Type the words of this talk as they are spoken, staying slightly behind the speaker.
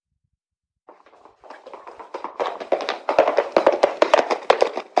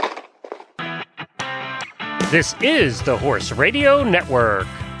This is the Horse Radio Network.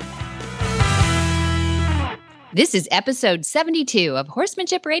 This is episode 72 of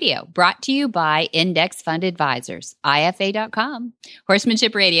Horsemanship Radio, brought to you by Index Fund Advisors, IFA.com.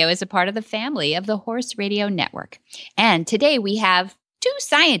 Horsemanship Radio is a part of the family of the Horse Radio Network. And today we have two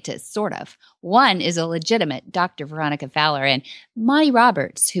scientists, sort of. One is a legitimate Dr. Veronica Fowler, and Monty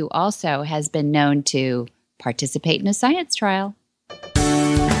Roberts, who also has been known to participate in a science trial.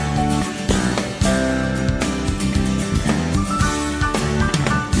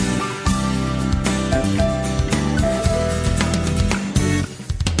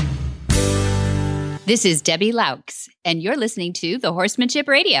 This is Debbie Laux, and you're listening to the Horsemanship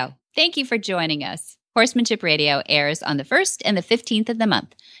Radio. Thank you for joining us. Horsemanship Radio airs on the 1st and the 15th of the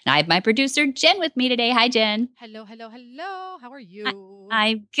month. And I have my producer, Jen, with me today. Hi, Jen. Hello. How are you?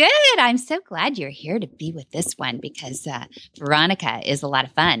 I'm good. I'm so glad you're here to be with this one because Veronica is a lot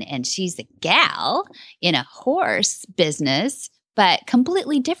of fun, and she's a gal in a horse business, but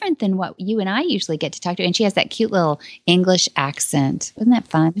completely different than what you and I usually get to talk to. And she has that cute little English accent. Isn't that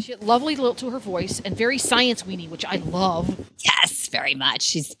fun? She had lovely little to her voice and very science-weeny, which I love. Yes, very much.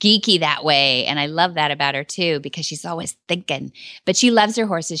 She's geeky that way. And I love that about her too, because she's always thinking. But she loves her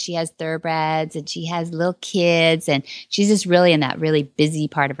horses. She has thoroughbreds and she has little kids. And she's just really in that really busy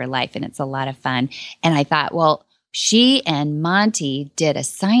part of her life. And it's a lot of fun. And I thought, well, she and Monty did a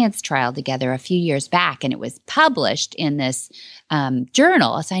science trial together a few years back, and it was published in this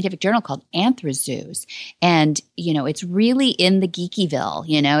journal, a scientific journal called Anthrozoos. And, you know, it's really in the geekyville,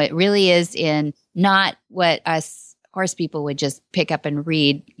 you know, it really is in not what us horse people would just pick up and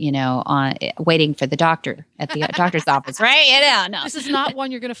read, you know, on waiting for the doctor at the doctor's office, right? You know, no. This is not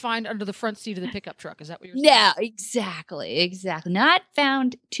one you're going to find under the front seat of the pickup truck. Is that what you're saying? Yeah, exactly. Not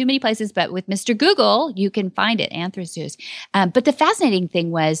found too many places, but with Mr. Google, you can find it, Anthrozoos. But the fascinating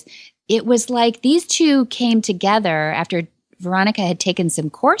thing was, it was like these two came together after Veronica had taken some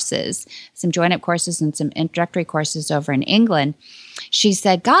courses, some join-up courses and some introductory courses over in England. She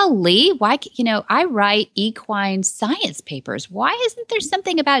said, golly, why, you know, I write equine science papers. Why isn't there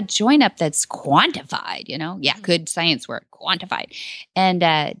something about join-up that's quantified, you know? Yeah, good science work, quantified. And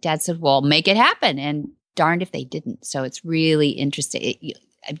Dad said, well, make it happen. And darned if they didn't. So it's really interesting.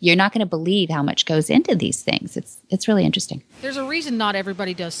 You're not going to believe how much goes into these things. It's really interesting. There's a reason not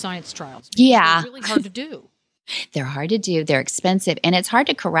everybody does science trials. Yeah. They're really hard to do. They're hard to do. They're expensive. And it's hard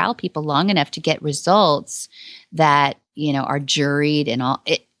to corral people long enough to get results that, you know, are juried and all.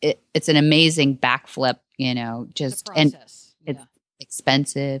 It's an amazing backflip, you know, just, and it's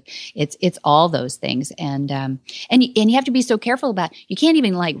expensive. It's all those things. And you have to be so careful about, you can't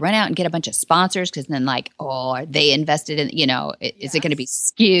even like run out and get a bunch of sponsors because then like, oh, are they invested in, you know, is it going to be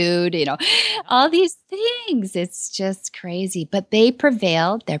skewed, you know, all these things. It's just crazy, but they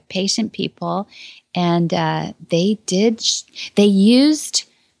prevailed. They're patient people. And they used,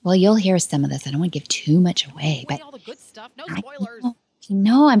 well, you'll hear some of this. I don't want to give too much away. But all the good stuff. No spoilers.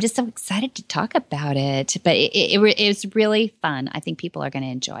 No, I'm just so excited to talk about it. But it was really fun. I think people are going to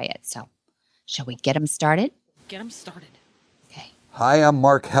enjoy it. So shall we get them started? Get them started. Okay. Hi, I'm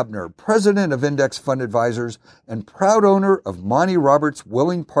Mark Hebner, president of Index Fund Advisors and proud owner of Monty Roberts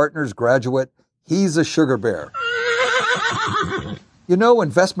Willing Partners graduate. He's a sugar bear. You know,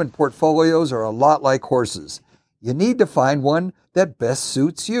 investment portfolios are a lot like horses. You need to find one that best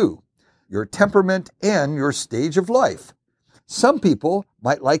suits you, your temperament, and your stage of life. Some people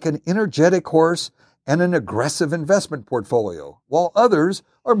might like an energetic horse and an aggressive investment portfolio, while others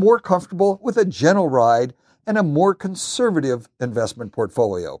are more comfortable with a gentle ride and a more conservative investment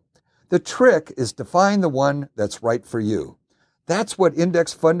portfolio. The trick is to find the one that's right for you. That's what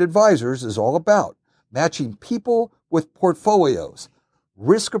Index Fund Advisors is all about, matching people with portfolios.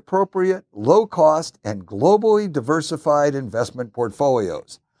 Risk-appropriate, low-cost, and globally diversified investment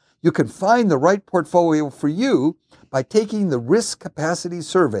portfolios. You can find the right portfolio for you by taking the Risk Capacity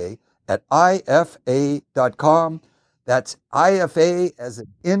Survey at IFA.com. That's IFA as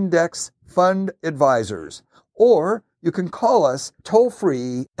in Index Fund Advisors. Or you can call us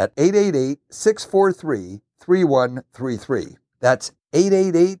toll-free at 888-643-3133. That's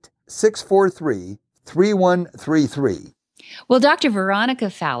 888-643-3133. Well, Dr. Veronica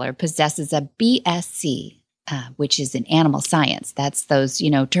Fowler possesses a BSc, which is in animal science. That's those, you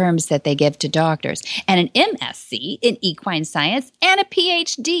know, terms that they give to doctors, and an MSc in equine science and a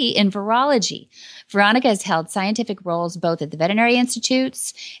PhD in virology. Veronica has held scientific roles both at the veterinary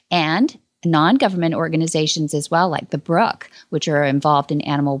institutes and non-government organizations as well, like the Brook, which are involved in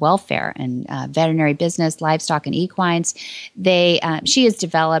animal welfare and veterinary business, livestock, and equines. She has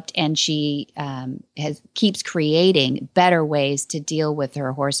developed and she keeps creating better ways to deal with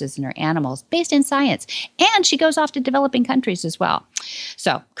her horses and her animals based in science. And she goes off to developing countries as well.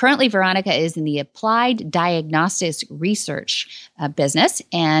 So currently, Veronica is in the applied diagnostics research business,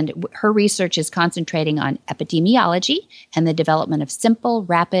 and her research is concentrating on epidemiology and the development of simple,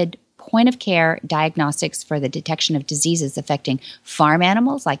 rapid, point-of-care diagnostics for the detection of diseases affecting farm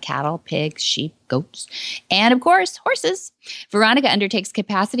animals like cattle, pigs, sheep, goats, and, of course, horses. Veronica undertakes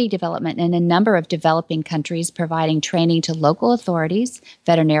capacity development in a number of developing countries, providing training to local authorities,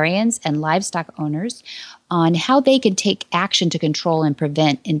 veterinarians, and livestock owners on how they can take action to control and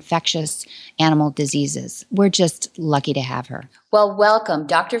prevent infectious animal diseases. We're just lucky to have her. Well, welcome,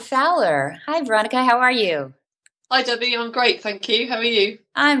 Dr. Fowler. Hi, Veronica. How are you? Hi, Debbie. I'm great, thank you. How are you?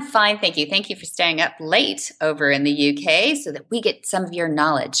 I'm fine, thank you. Thank you for staying up late over in the UK so that we get some of your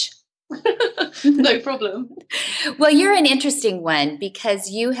knowledge. No problem. Well, you're an interesting one because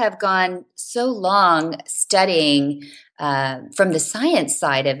you have gone so long studying from the science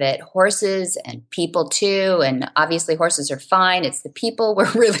side of it, horses and people too. And obviously horses are fine. It's the people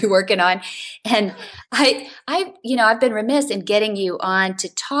we're really working on. And I've been remiss in getting you on to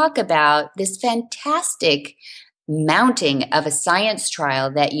talk about this fantastic mounting of a science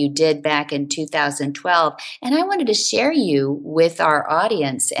trial that you did back in 2012. And I wanted to share you with our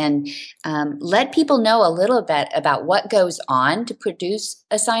audience and let people know a little bit about what goes on to produce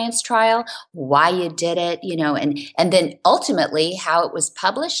a science trial, why you did it, and then ultimately how it was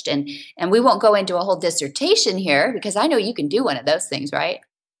published. And we won't go into a whole dissertation here because I know you can do one of those things, right?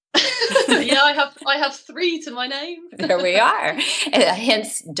 Yeah, I have 3 to my name. There we are.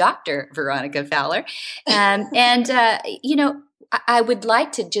 Hence, Dr. Veronica Fowler. I would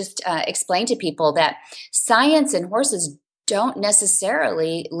like to just explain to people that science and horses don't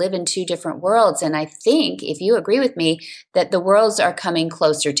necessarily live in 2 different worlds. And I think, if you agree with me, that the worlds are coming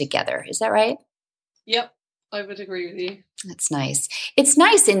closer together. Is that right? Yep, I would agree with you. That's nice. It's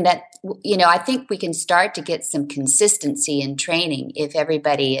nice in that, I think we can start to get some consistency in training if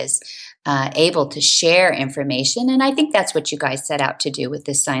everybody is able to share information. And I think that's what you guys set out to do with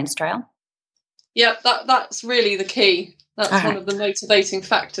this science trial. Yep, that's really the key. That's one of the motivating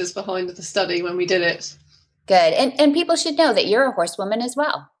factors behind the study when we did it. Good. And people should know that you're a horsewoman as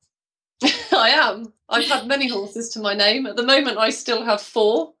well. I am. I've had many horses to my name. At the moment, I still have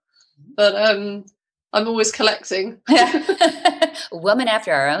 4, but I'm always collecting. A woman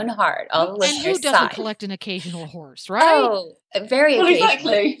after our own heart. All the and who doesn't collect an occasional horse, right? Oh, very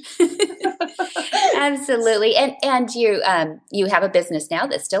occasionally. Exactly. Absolutely. And you have a business now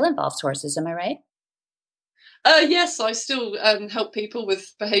that still involves horses, am I right? Yes, I still help people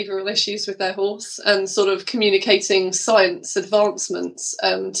with behavioural issues with their horse and sort of communicating science advancements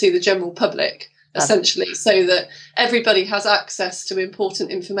to the general public. Essentially, so that everybody has access to important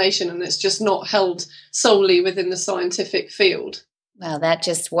information and it's just not held solely within the scientific field. Well, that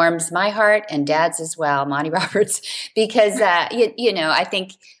just warms my heart and Dad's as well, Monty Roberts, because, I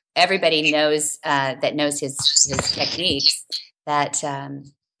think everybody knows that knows his techniques, that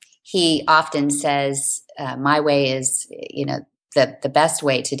he often says, my way is, the best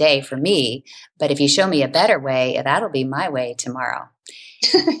way today for me, but if you show me a better way, that'll be my way tomorrow.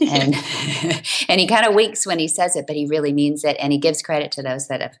 And he kind of winks when he says it, but he really means it. And he gives credit to those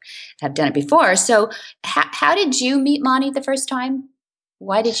that have done it before. So how did you meet Monty the first time?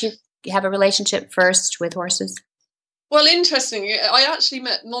 Why did you have a relationship first with horses? Well, interestingly, I actually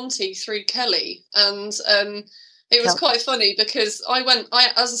met Monty through Kelly. And it was quite funny because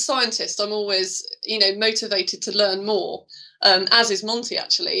as a scientist, I'm always, motivated to learn more. As is Monty,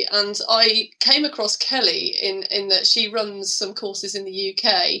 actually. And I came across Kelly in that she runs some courses in the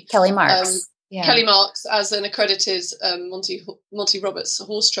UK. Kelly Marks. Kelly Marks as an accredited Monty Roberts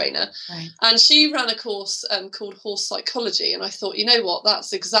horse trainer. Right. And she ran a course called Horse Psychology. And I thought, you know what,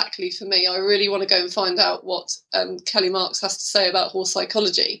 that's exactly for me. I really want to go and find out what Kelly Marks has to say about horse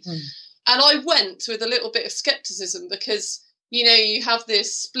psychology. Mm. And I went with a little bit of skepticism because, you have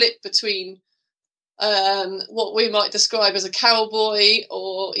this split between what we might describe as a cowboy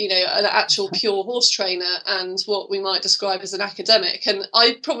or, an actual pure horse trainer and what we might describe as an academic. And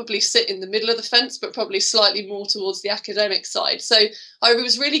I probably sit in the middle of the fence, but probably slightly more towards the academic side. So I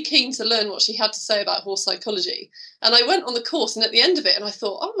was really keen to learn what she had to say about horse psychology. And I went on the course and at the end of it, and I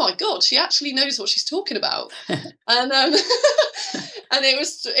thought, oh my God, she actually knows what she's talking about. And and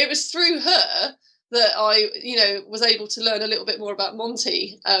it was through her that I, was able to learn a little bit more about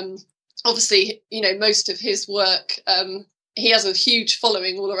Monty. Obviously, most of his work he has a huge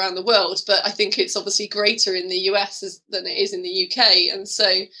following all around the world, but I think it's obviously greater in the US than it is in the UK. And so,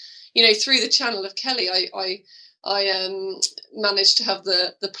 through the channel of Kelly, I managed to have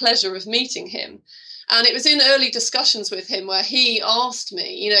the pleasure of meeting him. And it was in early discussions with him where he asked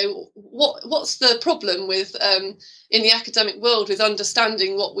me, what's the problem with in the academic world with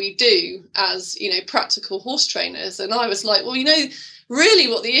understanding what we do as, practical horse trainers? And I was like, well, really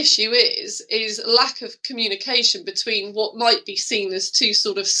what the issue is lack of communication between what might be seen as two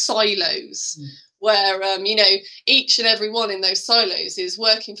sort of silos. Where, each and every one in those silos is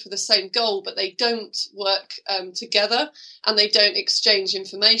working for the same goal, but they don't work together and they don't exchange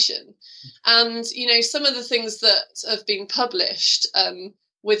information. And, some of the things that have been published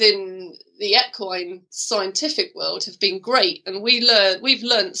within the equine scientific world have been great. And we've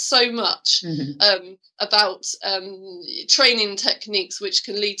learned so much about training techniques which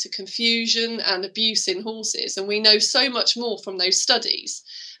can lead to confusion and abuse in horses. And we know so much more from those studies.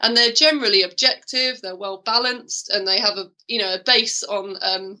 And they're generally objective, they're well balanced, and they have a base on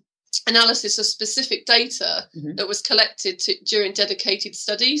analysis of specific data that was collected during dedicated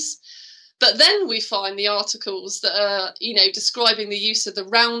studies. But then we find the articles that are, describing the use of the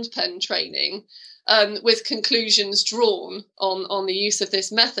round pen training with conclusions drawn on the use of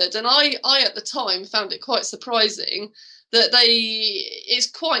this method. And I at the time found it quite surprising that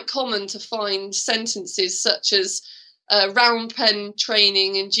it's quite common to find sentences such as round pen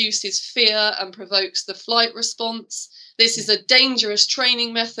training induces fear and provokes the flight response. This is a dangerous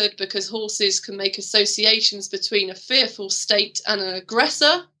training method because horses can make associations between a fearful state and an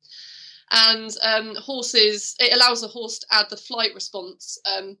aggressor. And it allows a horse to add the flight response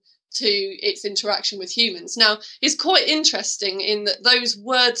to its interaction with humans. Now, it's quite interesting in that those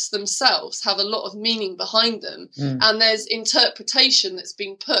words themselves have a lot of meaning behind them. And there's interpretation that's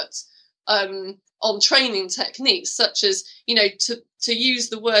been put on training techniques, such as, to use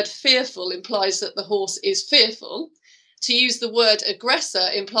the word fearful implies that the horse is fearful. To use the word aggressor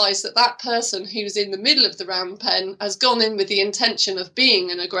implies that that person who's in the middle of the round pen has gone in with the intention of being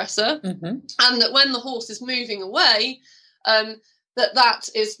an aggressor, and that when the horse is moving away, that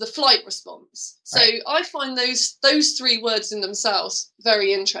is the flight response. So I find those three words in themselves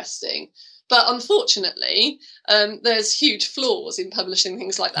very interesting. But unfortunately, there's huge flaws in publishing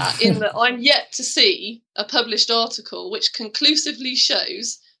things like that, in that I'm yet to see a published article which conclusively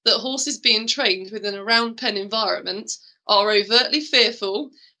shows that horses being trained within a round pen environment are overtly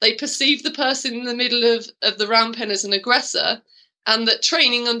fearful, they perceive the person in the middle of the round pen as an aggressor, and that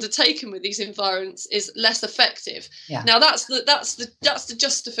training undertaken with these environments is less effective. Yeah. Now that's the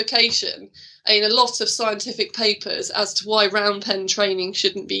justification in a lot of scientific papers as to why round pen training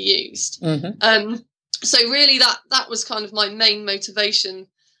shouldn't be used. So really that was kind of my main motivation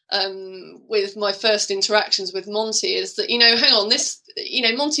with my first interactions with Monty, is that, hang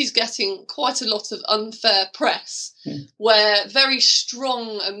on, Monty's getting quite a lot of unfair press where very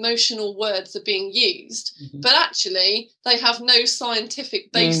strong emotional words are being used, but actually they have no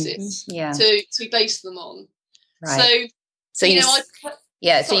scientific basis to base them on. Right. So you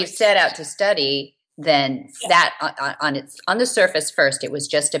set out to study then that on the surface first, it was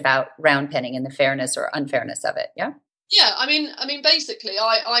just about round penning and the fairness or unfairness of it. Yeah. Yeah, I mean, basically,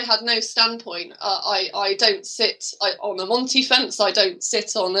 I had no standpoint. I don't sit on a Monty fence. I don't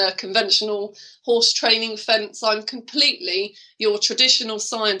sit on a conventional horse training fence. I'm completely your traditional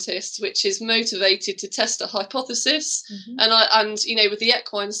scientist, which is motivated to test a hypothesis. And with the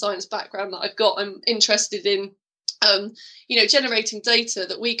equine science background that I've got, I'm interested in generating data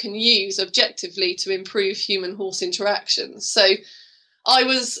that we can use objectively to improve human-horse interactions. So I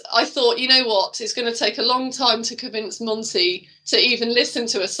thought, it's going to take a long time to convince Monty to even listen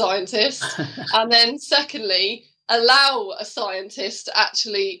to a scientist. And then secondly, allow a scientist to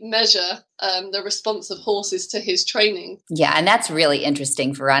actually measure the response of horses to his training. Yeah, and that's really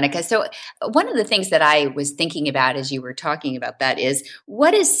interesting, Veronica. So one of the things that I was thinking about as you were talking about that is,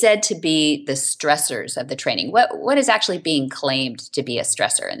 what is said to be the stressors of the training? What is actually being claimed to be a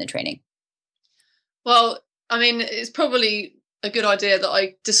stressor in the training? Well, it's probably a good idea that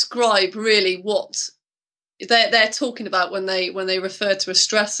I describe really what they're talking about when they refer to a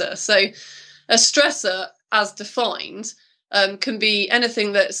stressor. So a stressor, as defined, can be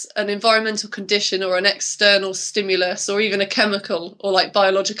anything that's an environmental condition or an external stimulus or even a chemical or like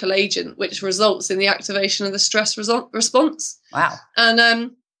biological agent which results in the activation of the stress response. Wow.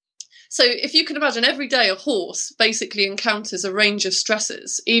 And so if you can imagine, every day a horse basically encounters a range of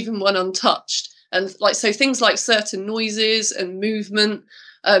stressors, even when untouched. And so things like certain noises and movement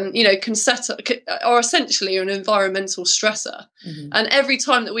are essentially an environmental stressor. Mm-hmm. And every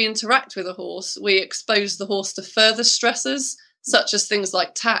time that we interact with a horse, we expose the horse to further stressors, such as things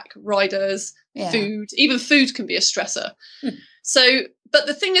like tack, riders, food. Even food can be a stressor. So, but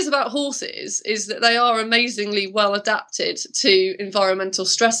the thing is about horses is that they are amazingly well adapted to environmental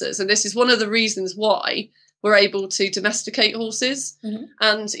stressors. And this is one of the reasons why we're able to domesticate horses. Mm-hmm.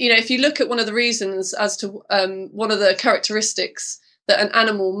 And, if you look at one of the reasons as to one of the characteristics that an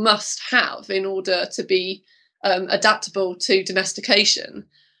animal must have in order to be adaptable to domestication,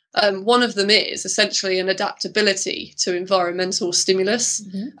 one of them is essentially an adaptability to environmental stimulus.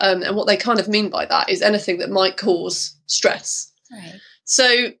 Mm-hmm. And what they kind of mean by that is anything that might cause stress. Right.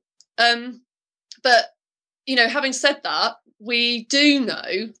 So, but, having said that, we do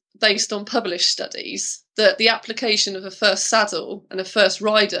know, based on published studies, that the application of a first saddle and a first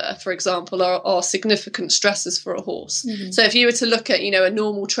rider, for example, are significant stressors for a horse. Mm-hmm. So if you were to look at, a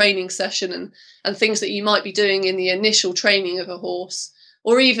normal training session and things that you might be doing in the initial training of a horse,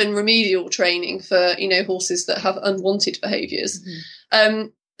 or even remedial training for, horses that have unwanted behaviours,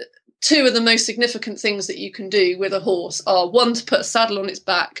 two of the most significant things that you can do with a horse are, one, to put a saddle on its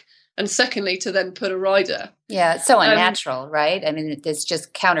back, and secondly, to then put a rider. Yeah, it's so unnatural, right? I mean, it's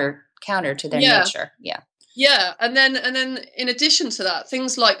just counter to their nature. Yeah, and then in addition to that,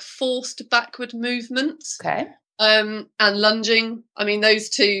 things like forced backward movements, and lunging. I mean, those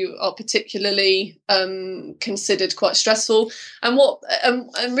two are particularly considered quite stressful. And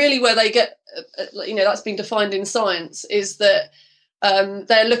and really where they get, that's been defined in science, is that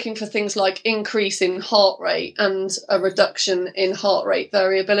they're looking for things like increase in heart rate and a reduction in heart rate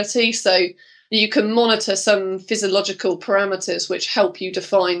variability. So you can monitor some physiological parameters which help you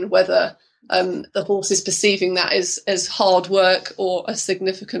define whether the horse is perceiving that as hard work or a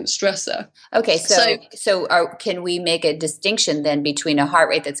significant stressor. Okay, so can we make a distinction then between a heart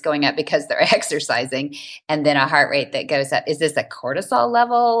rate that's going up because they're exercising and then a heart rate that goes up? Is this a cortisol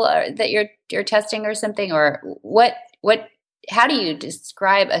level that you're testing or something, or what? How do you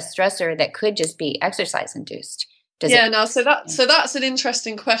describe a stressor that could just be exercise induced? So that's an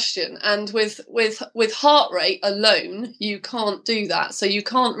interesting question. And with heart rate alone, you can't do that. So you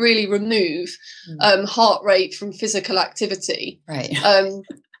can't really remove heart rate from physical activity. Right.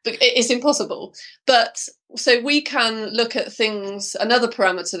 It's impossible. But so we can look at things, another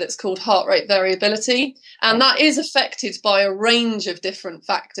parameter that's called heart rate variability, and that is affected by a range of different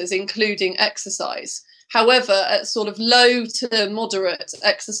factors, including exercise. However, at sort of low to moderate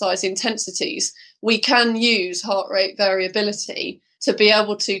exercise intensities, we can use heart rate variability to be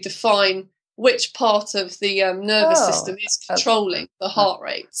able to define which part of the nervous system is controlling the heart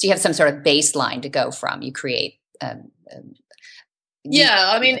rate. So you have some sort of baseline to go from. You create. So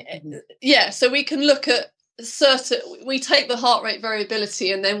we can look at we take the heart rate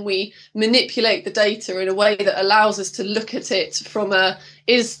variability and then we manipulate the data in a way that allows us to look at it from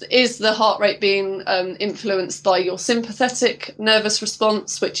is the heart rate being influenced by your sympathetic nervous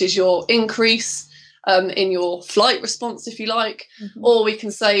response, which is your increase in your flight response, if you like, or we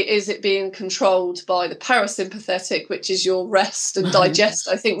can say, is it being controlled by the parasympathetic, which is your rest and digest,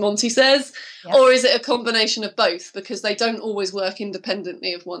 I think Monty says, or is it a combination of both, because they don't always work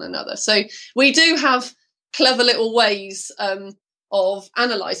independently of one another. So we do have clever little ways of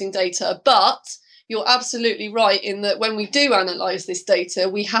analysing data, but you're absolutely right in that when we do analyse this data,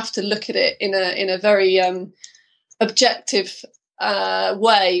 we have to look at it in a very objective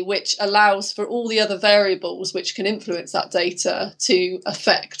way, which allows for all the other variables which can influence that data to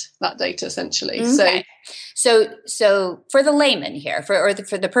affect that data, essentially. Okay. So for the layman here, for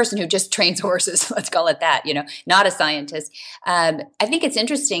the person who just trains horses, let's call it that, not a scientist, I think it's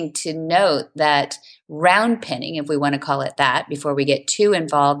interesting to note that round penning, if we want to call it that, before we get too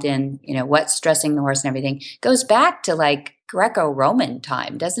involved in, what's stressing the horse and everything, goes back to like Greco-Roman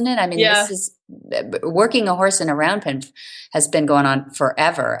time, doesn't it? I mean, This is working a horse in a round pen has been going on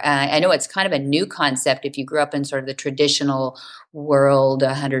forever. I know it's kind of a new concept if you grew up in sort of the traditional world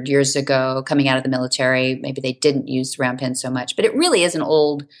 100 years ago, coming out of the military. Maybe they didn't use round pens so much, but it really is an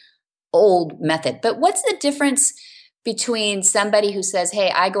old method. But what's the difference between somebody who says, hey,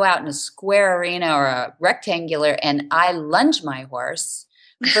 I go out in a square arena or a rectangular and I lunge my horse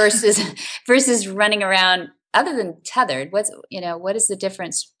versus running around other than tethered? What is the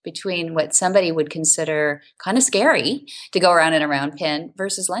difference between what somebody would consider kind of scary to go around in a round pen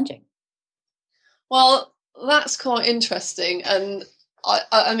versus lunging? Well, that's quite interesting. And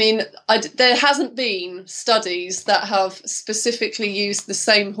I mean, there hasn't been studies that have specifically used the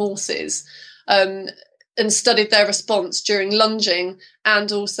same horses. and studied their response during lunging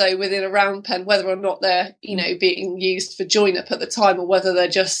and also within a round pen, whether or not they're, being used for join up at the time or whether they're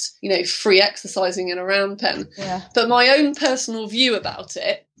just, free exercising in a round pen. Yeah. But my own personal view about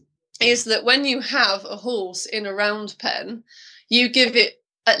it is that when you have a horse in a round pen, you give it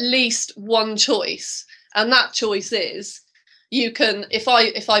at least one choice. And that choice is, you can, if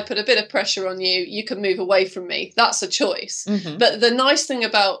I put a bit of pressure on you, you can move away from me. That's a choice. Mm-hmm. But the nice thing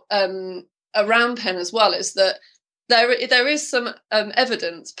about a round pen as well is that there is some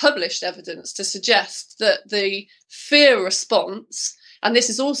evidence, published evidence, to suggest that the fear response, and this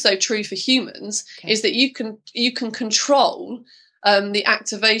is also true for humans, is that you can control the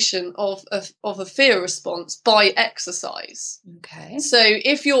activation of a fear response by exercise. Okay. So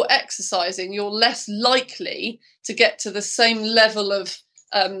if you're exercising, you're less likely to get to the same level of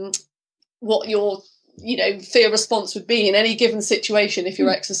what your fear response would be in any given situation if you're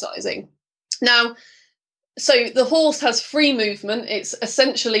exercising. Now, so the horse has free movement. It's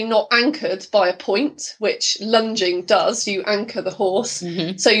essentially not anchored by a point, which lunging does. You anchor the horse.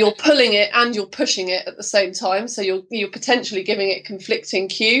 Mm-hmm. So you're pulling it and you're pushing it at the same time. So you're potentially giving it conflicting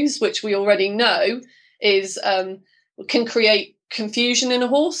cues, which we already know is can create confusion in a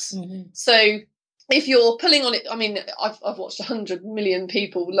horse. Mm-hmm. So if you're pulling on it, I mean, I've watched 100 million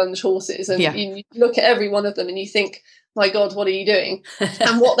people lunge horses, and you look at every one of them and you think, my God, what are you doing?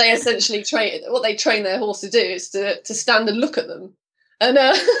 And what they essentially train their horse to do is to stand and look at them. And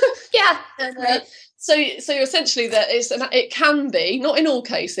so essentially that it can be, not in all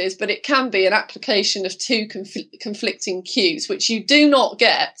cases, but it can be an application of two conflicting cues, which you do not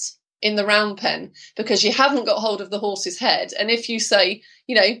get in the round pen because you haven't got hold of the horse's head. And if you say,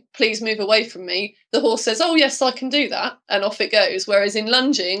 please move away from me, the horse says, oh, yes, I can do that. And off it goes. Whereas in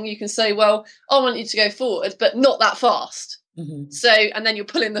lunging, you can say, well, I want you to go forward, but not that fast. Mm-hmm. So, and then you're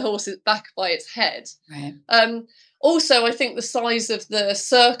pulling the horse back by its head. Right. Also, I think the size of the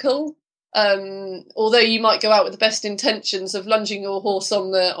circle, although you might go out with the best intentions of lunging your horse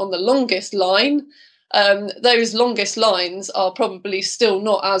on the longest line, those longest lines are probably still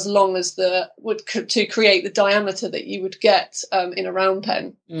not as long as to create the diameter that you would get in a round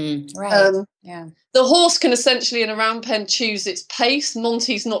pen. Right. The horse can essentially in a round pen choose its pace.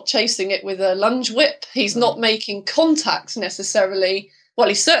 Monty's not chasing it with a lunge whip. He's not making contact necessarily. Well,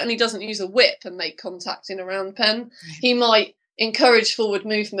 he certainly doesn't use a whip and make contact in a round pen. Right. He might encourage forward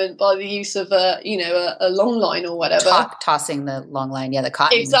movement by the use of a long line or whatever. Tossing the long line, the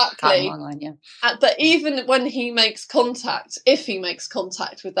cotton long line, But even when he makes contact, if he makes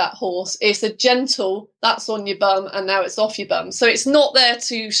contact with that horse, it's a gentle, that's on your bum and now it's off your bum. So it's not there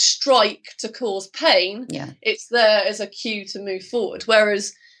to strike to cause pain. Yeah. It's there as a cue to move forward.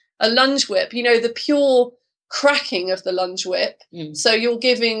 Whereas a lunge whip, the pure cracking of the lunge whip. So you're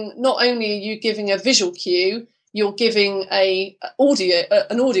giving, not only are you giving a visual cue, you're giving an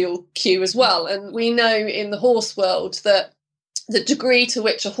audio cue as well. And we know in the horse world that the degree to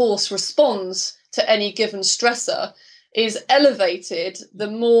which a horse responds to any given stressor is elevated the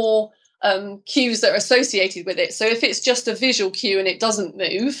more cues that are associated with it. So if it's just a visual cue and it doesn't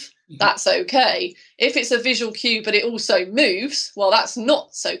move, that's okay. If it's a visual cue but it also moves, well, that's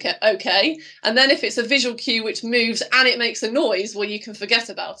not so okay. And then if it's a visual cue which moves and it makes a noise, well, you can forget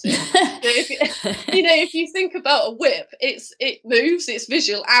about it. If you think about a whip, it moves, it's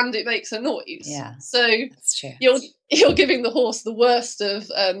visual, and it makes a noise. Yeah, so that's true. You're giving the horse the worst of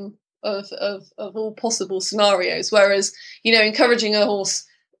all possible scenarios. Whereas encouraging a horse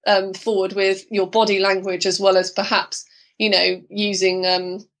forward with your body language as well as perhaps using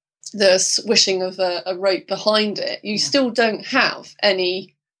the swishing of a rope behind it, you still don't have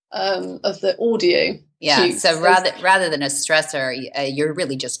any of the audio cues. So rather than a stressor, you're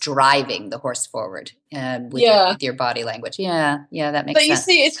really just driving the horse forward with your body language. That makes sense. But you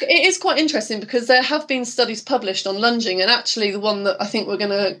see, it is quite interesting because there have been studies published on lunging, and actually the one that I think we're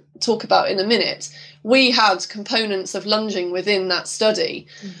going to talk about in a minute, we had components of lunging within that study.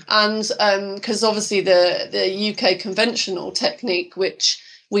 And because obviously the UK conventional technique, which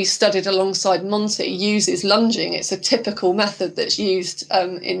we studied alongside Monty, uses lunging. It's a typical method that's used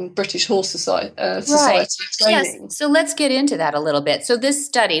in British Horse Society training. Yes. So let's get into that a little bit. So this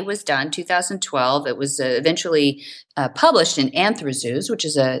study was done 2012. It was eventually published in Anthrozoos, which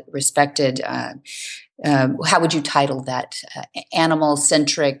is a respected, how would you title that?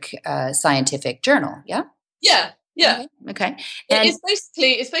 Animal-centric scientific journal, yeah? Yeah. Okay. And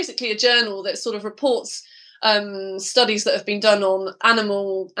it's basically a journal that sort of reports studies that have been done on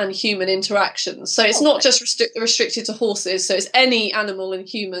animal and human interactions. So it's not just restricted to horses. So it's any animal and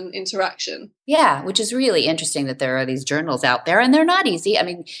human interaction. Yeah, which is really interesting that there are these journals out there, and they're not easy. I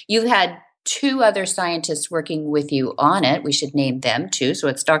mean, you've had two other scientists working with you on it. We should name them too. So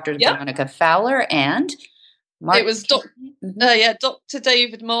it's Dr. Yep. Veronica Fowler and Mark. It was Dr.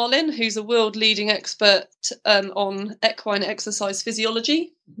 David Marlin, who's a world leading expert on equine exercise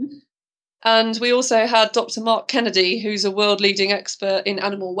physiology. Mm-hmm. And we also had Dr. Mark Kennedy, who's a world leading expert in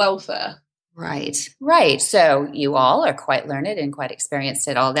animal welfare. Right. So you all are quite learned and quite experienced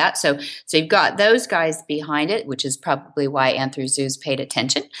at all that. So you've got those guys behind it, which is probably why AnthroZoos paid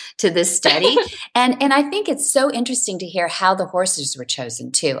attention to this study. and I think it's so interesting to hear how the horses were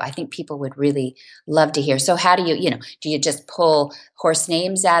chosen too. I think people would really love to hear. So how do you just pull horse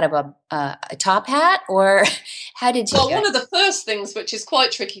names out of a top hat, or how did you do it? One of the first things, which is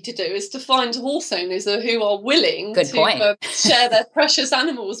quite tricky to do, is to find horse owners who are willing to share their precious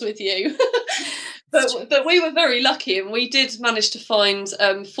animals with you. But we were very lucky, and we did manage to find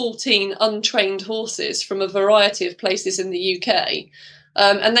 14 untrained horses from a variety of places in the UK,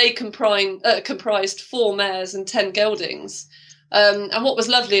 and they comprised 4 mares and 10 geldings. And what was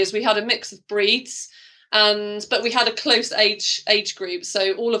lovely is we had a mix of breeds, but we had a close age group,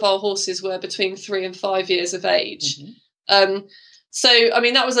 so all of our horses were between 3 and 5 years of age. Mm-hmm. So, I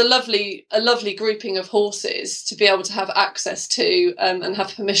mean, that was a lovely grouping of horses to be able to have access to and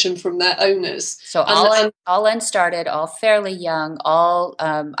have permission from their owners. So all unstarted, all fairly young, all,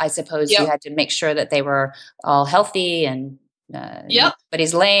 I suppose you had to make sure that they were all healthy and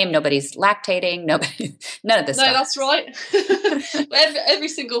nobody's lame, nobody's lactating, none of this stuff. No, that's right. every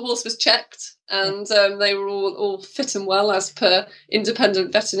single horse was checked, and they were all fit and well as per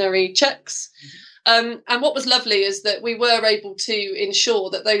independent veterinary checks. And what was lovely is that we were able to ensure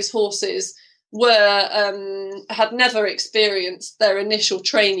that those horses had never experienced their initial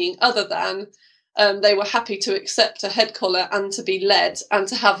training other than they were happy to accept a head collar and to be led and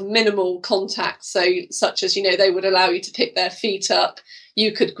to have minimal contact. So such as, they would allow you to pick their feet up,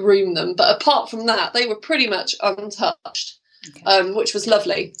 you could groom them. But apart from that, they were pretty much untouched, which was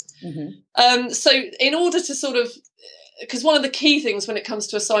lovely. Mm-hmm. So in order to because one of the key things when it comes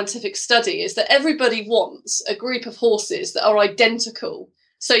to a scientific study is that everybody wants a group of horses that are identical.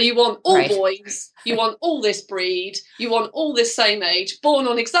 So you want all boys, you want all this breed, you want all this same age, born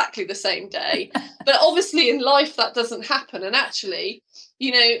on exactly the same day. But obviously in life that doesn't happen. And actually,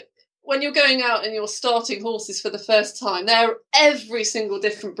 when you're going out and you're starting horses for the first time, they're every single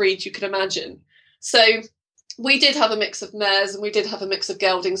different breed you could imagine. So we did have a mix of mares and we did have a mix of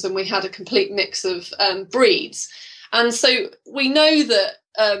geldings, and we had a complete mix of breeds. And so we know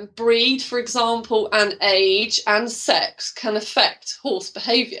that breed, for example, and age and sex can affect horse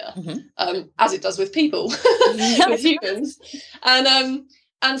behaviour, as it does with people, with humans.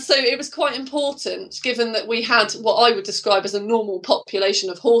 And so it was quite important, given that we had what I would describe as a normal population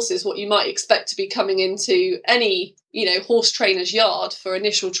of horses, what you might expect to be coming into any, horse trainer's yard for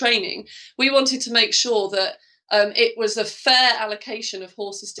initial training. We wanted to make sure that it was a fair allocation of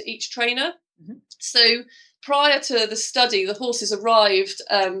horses to each trainer. Mm-hmm. So prior to the study, the horses arrived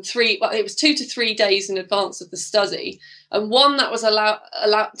it was 2 to 3 days in advance of the study, and one that was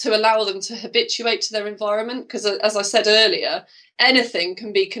allow them to habituate to their environment, because as I said earlier, anything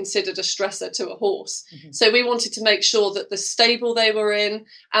can be considered a stressor to a horse. Mm-hmm. So we wanted to make sure that the stable they were in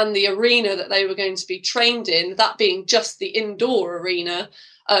and the arena that they were going to be trained in, that being just the indoor arena,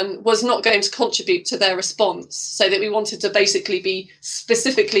 was not going to contribute to their response, so that we wanted to basically be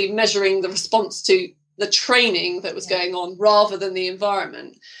specifically measuring the response to the training that was going on rather than the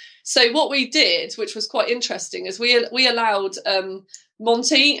environment. So what we did, which was quite interesting, is we allowed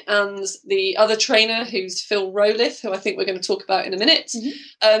Monty and the other trainer, who's Phil Rolith, who I think we're going to talk about in a minute,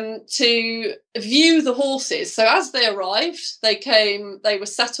 to view the horses. So as they arrived, they were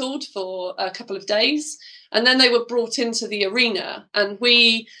settled for a couple of days, and then they were brought into the arena, and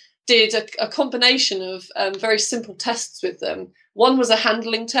we did a combination of very simple tests with them. One was a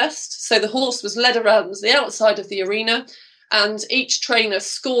handling test. So the horse was led around the outside of the arena, and each trainer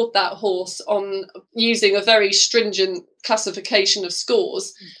scored that horse on using a very stringent classification of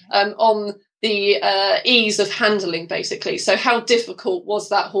scores on the ease of handling, basically. So how difficult was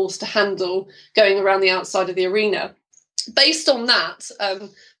that horse to handle going around the outside of the arena? Based on that,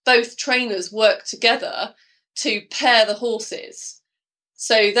 both trainers worked together to pair the horses.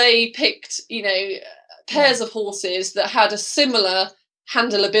 So they picked, pairs of horses that had a similar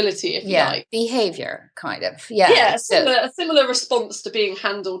handleability, if you like. Behavior, kind of. A similar response to being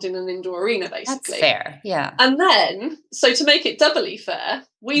handled in an indoor arena, basically. That's fair, yeah. And then, so to make it doubly fair,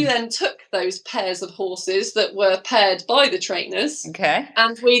 we then took those pairs of horses that were paired by the trainers,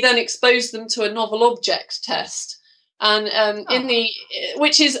 and we then exposed them to a novel object test. And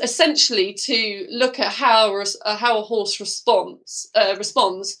which is essentially to look at how a horse responds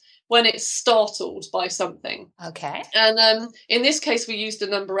when it's startled by something. Okay. And in this case, we used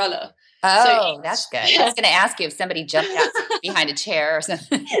an umbrella. Oh, that's good. I was going to ask you if somebody jumped out behind a chair or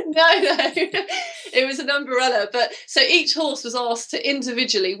something. No, it was an umbrella. But so each horse was asked to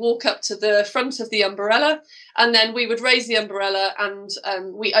individually walk up to the front of the umbrella, and then we would raise the umbrella, and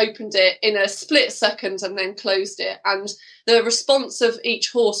we opened it in a split second and then closed it. And the response of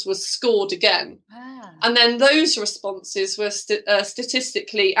each horse was scored again. Ah. And then those responses were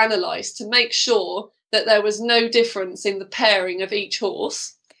statistically analysed to make sure that there was no difference in the pairing of each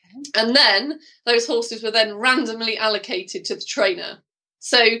horse. And then those horses were then randomly allocated to the trainer.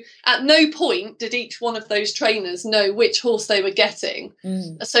 So at no point did each one of those trainers know which horse they were getting.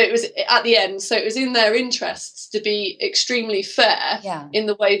 So it was at the end. So it was in their interests to be extremely fair in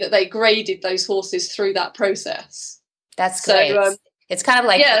the way that they graded those horses through that process. That's great. So, it's kind of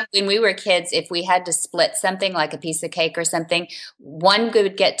like when we were kids, if we had to split something like a piece of cake or something, one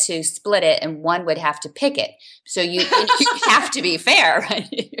would get to split it and one would have to pick it. So you have to be fair,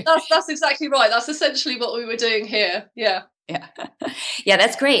 right? That's exactly right. That's essentially what we were doing here. Yeah. Yeah,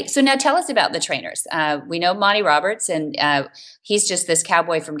 that's great. So now tell us about the trainers. We know Monty Roberts, and he's just this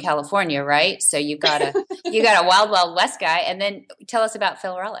cowboy from California, right? So you got a wild, wild west guy. And then tell us about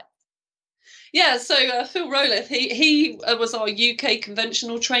Phil Rowlett. Yeah, so Phil Rowlett, he was our UK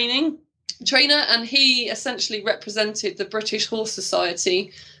conventional trainer, and he essentially represented the British Horse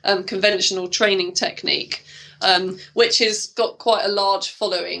Society conventional training technique, which has got quite a large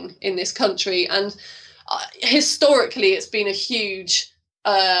following in this country. And historically, it's been a huge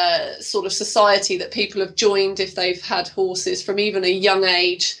sort of society that people have joined if they've had horses from even a young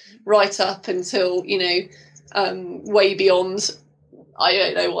age right up until, way beyond, I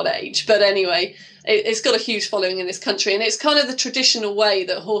don't know what age, but anyway, it's got a huge following in this country. And it's kind of the traditional way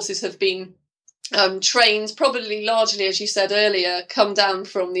that horses have been trained, probably largely, as you said earlier, come down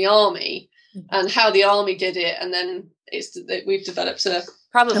from the army and how the army did it. And then we've developed a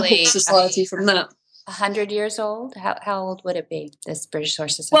horse society from that. 100 years old? How old would it be, this British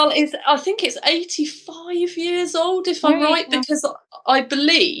Horse Society? Well, I think it's 85 years old, if I'm right, because I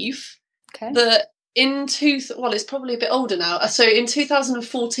believe that it's probably a bit older now. So in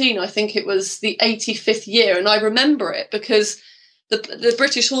 2014, I think it was the 85th year. And I remember it because the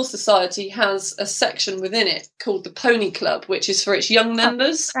British Horse Society has a section within it called the Pony Club, which is for its young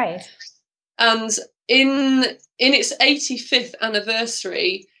members. Right. And in its 85th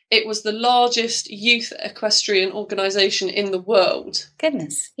anniversary, it was the largest youth equestrian organisation in the world.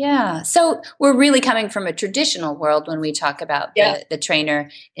 Goodness. Yeah. So we're really coming from a traditional world when we talk about the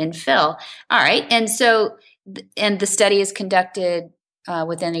trainer in Phil. All right. And so, and the study is conducted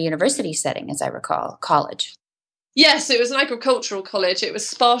within a university setting, as I recall, college. Yes, it was an agricultural college. It was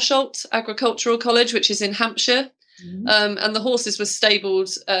Sparsholt Agricultural College, which is in Hampshire. Mm-hmm. And the horses were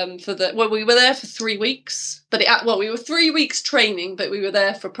stabled we were there for 3 weeks, but we were 3 weeks training, but we were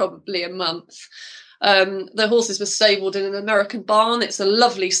there for probably a month. The horses were stabled in an American barn. It's a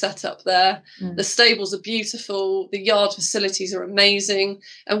lovely setup there. Mm. The stables are beautiful. The yard facilities are amazing.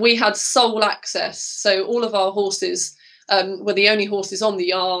 And we had sole access. So all of our horses were the only horses on the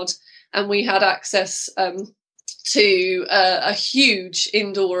yard. And we had access to a huge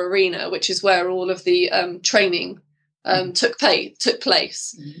indoor arena, which is where all of the training took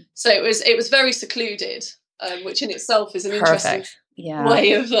place. Mm-hmm. So it was very secluded, which in itself is an interesting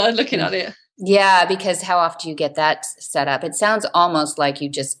way of looking at it. Yeah, because how often do you get that set up? It sounds almost like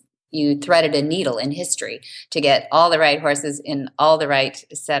you threaded a needle in history to get all the right horses in all the right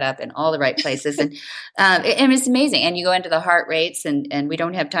setup in all the right places. And it's amazing. And you go into the heart rates, and we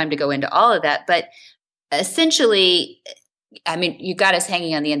don't have time to go into all of that, but essentially, I mean, you got us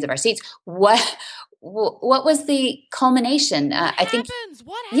hanging on the ends of our seats. What was the culmination? What happened?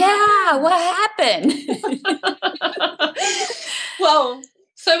 Yeah, what happened? Well,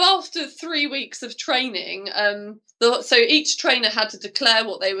 so after 3 weeks of training, so each trainer had to declare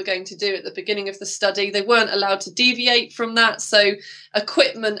what they were going to do at the beginning of the study. They weren't allowed to deviate from that. So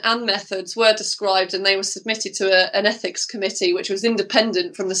equipment and methods were described, and they were submitted to an ethics committee, which was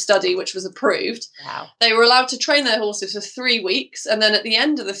independent from the study, which was approved. Wow. They were allowed to train their horses for 3 weeks. And then at the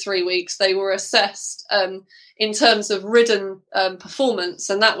end of the 3 weeks, they were assessed in terms of ridden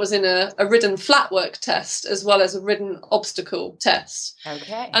performance, and that was in a ridden flat work test as well as a ridden obstacle test.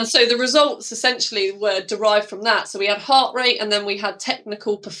 Okay. And so the results essentially were derived from that. So we had heart rate, and then we had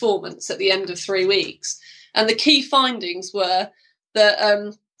technical performance at the end of 3 weeks. And the key findings were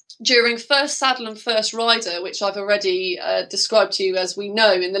that during first saddle and first rider, which I've already described to you, as we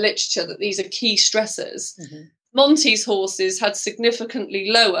know in the literature that these are key stressors, mm-hmm. Monty's horses had significantly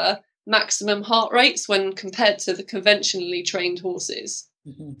lower maximum heart rates when compared to the conventionally trained horses.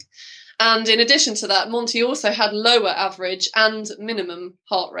 Mm-hmm. And in addition to that, Monty also had lower average and minimum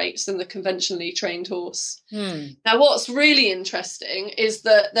heart rates than the conventionally trained horse. Now, what's really interesting is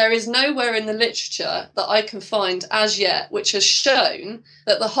that there is nowhere in the literature that I can find as yet which has shown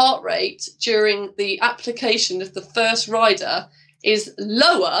that the heart rate during the application of the first rider is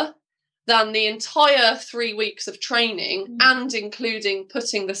lower than the entire 3 weeks of training and including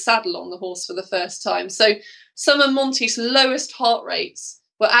putting the saddle on the horse for the first time. So some of Monty's lowest heart rates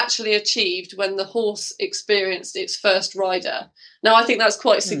were actually achieved when the horse experienced its first rider. Now, I think that's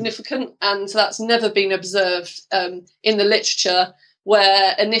quite significant, and that's never been observed in the literature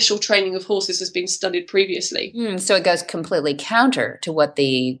where initial training of horses has been studied previously. So it goes completely counter to what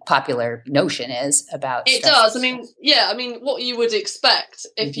the popular notion is about it does. I mean, what you would expect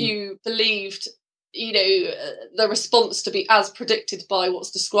if you believed, the response to be as predicted by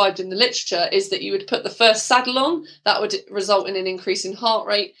what's described in the literature is that you would put the first saddle on, that would result in an increase in heart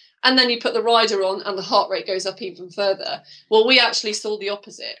rate, and then you put the rider on and the heart rate goes up even further. Well, we actually saw the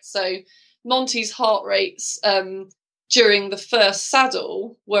opposite. So Monty's heart rates during the first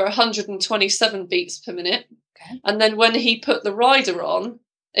saddle were 127 beats per minute. Okay. And then when he put the rider on,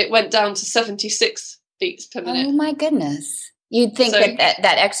 it went down to 76 beats per minute. Oh, my goodness. You'd think that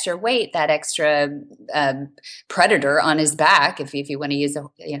extra weight, that extra predator on his back, if you want to use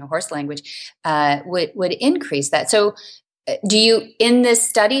horse language, would increase that. So, in this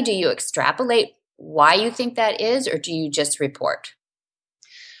study, do you extrapolate why you think that is, or do you just report?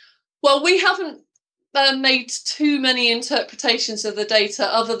 Well, we haven't made too many interpretations of the data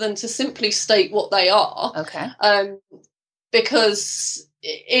other than to simply state what they are. Okay. Because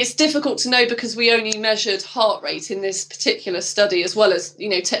it's difficult to know because we only measured heart rate in this particular study as well as,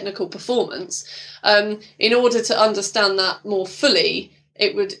 technical performance. In order to understand that more fully,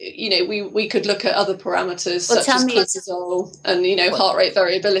 it would, we could look at other parameters such as cortisol and, heart rate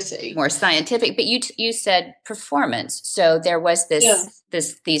variability. More scientific, but you said performance. So there was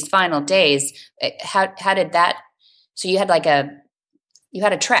these final days. How did that, so you had you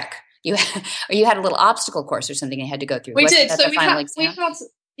had a trek. You had a little obstacle course or something you had to go through. We did. So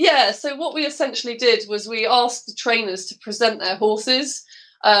so what we essentially did was we asked the trainers to present their horses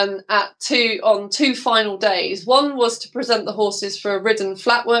on two final days. One was to present the horses for a ridden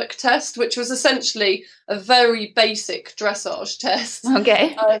flat work test, which was essentially a very basic dressage test.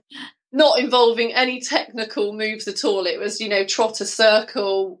 Okay. Not involving any technical moves at all. It was, trot a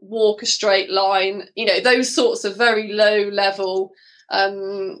circle, walk a straight line, those sorts of very low level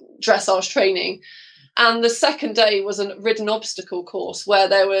dressage training. And the second day was a ridden obstacle course where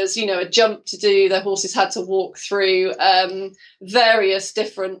there was, a jump to do. The horses had to walk through various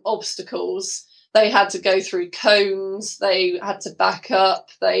different obstacles. They had to go through cones. They had to back up.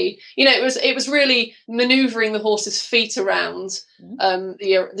 It was really manoeuvring the horses' feet around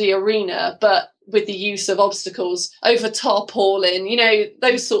the arena, but with the use of obstacles over tarpaulin,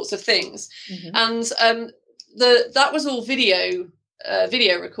 those sorts of things. And that was all video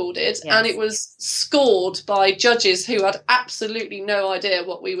recorded, and it was scored by judges who had absolutely no idea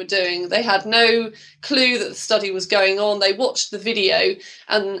what we were doing. They had no clue that the study was going on. They watched the video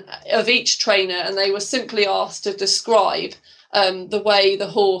of each trainer, and they were simply asked to describe the way the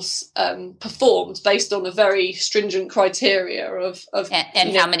horse performed based on a very stringent criteria of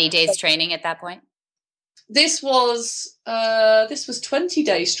how many days training at that point? This was 20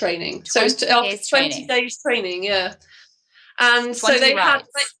 days training. So it was 20 days training, yeah. And so they rides.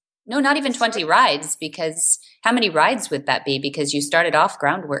 Not even 20 rides, because how many rides would that be? Because you started off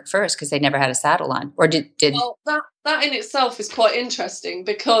groundwork first because they never had a saddle on. Or did Well, that in itself is quite interesting,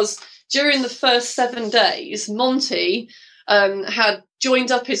 because during the first 7 days, Monty had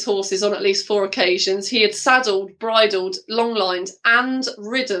joined up his horses on at least 4 occasions. He had saddled, bridled, long-lined and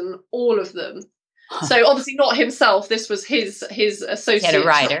ridden all of them. So obviously not himself. This was his associate, he had a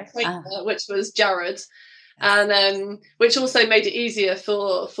rider, which was Jared. And which also made it easier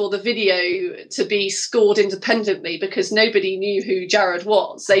for the video to be scored independently, because nobody knew who Jared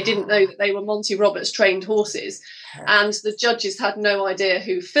was. They didn't know that they were Monty Roberts trained horses, and the judges had no idea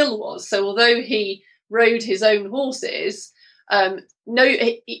who Phil was. So although he rode his own horses,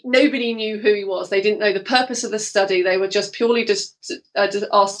 nobody knew who he was. They didn't know the purpose of the study. They were just purely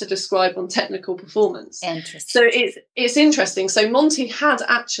asked to describe on technical performance. Interesting. So it's interesting. So Monty had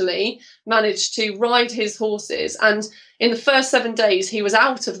actually managed to ride his horses, and in the first 7 days he was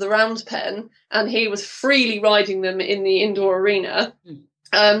out of the round pen and he was freely riding them in the indoor arena.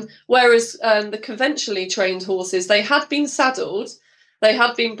 Whereas the conventionally trained horses, they had been saddled, they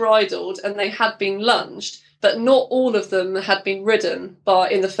had been bridled, and they had been lunged, but not all of them had been ridden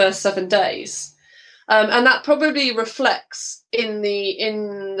in the first 7 days. And that probably reflects in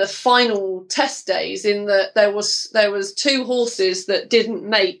the final test days, in that there was 2 horses that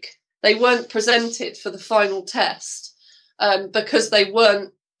they weren't presented for the final test because they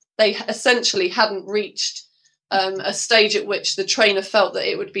essentially hadn't reached a stage at which the trainer felt that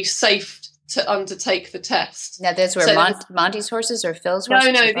it would be safe to undertake the test. Now, those were Monty's horses or Phil's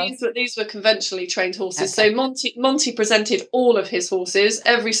horses? No, these were conventionally trained horses. Okay. So Monty presented all of his horses.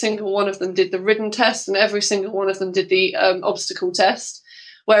 Every single one of them did the ridden test, and every single one of them did the obstacle test.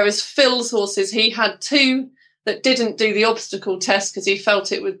 Whereas Phil's horses, he had 2 that didn't do the obstacle test because he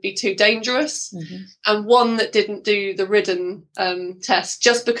felt it would be too dangerous, and 1 that didn't do the ridden test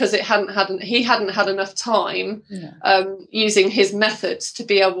just because he hadn't had enough time using his methods to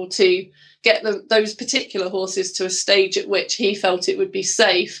be able to get those particular horses to a stage at which he felt it would be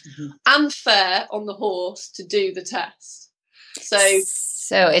safe and fair on the horse to do the test. So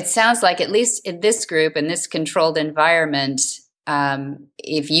it sounds like, at least in this group, in this controlled environment,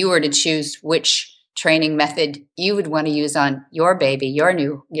 if you were to choose which training method you would want to use on your baby, your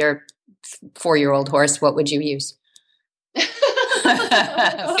 4-year-old horse, what would you use?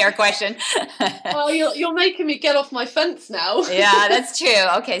 Fair question. Well, you're making me get off my fence now. Yeah, that's true.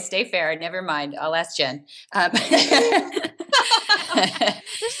 Okay, stay fair. Never mind. I'll ask Jen.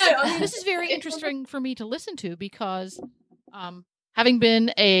 This is very interesting for me to listen to because having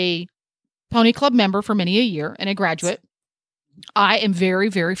been a Pony Club member for many a year and a graduate, I am very,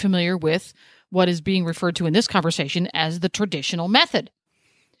 very familiar with what is being referred to in this conversation as the traditional method.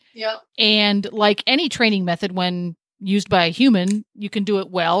 Yeah. And like any training method, when used by a human, you can do it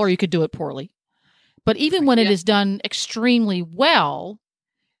well or you could do it poorly. But even when it is done extremely well,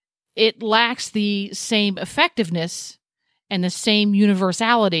 it lacks the same effectiveness and the same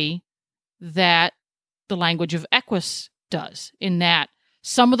universality that the language of Equus does, in that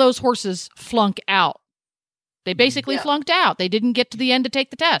some of those horses flunk out. They basically flunked out. They didn't get to the end to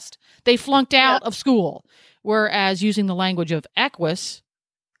take the test. They flunked out of school. Whereas using the language of Equus,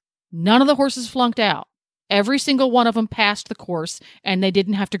 none of the horses flunked out. Every single one of them passed the course, and they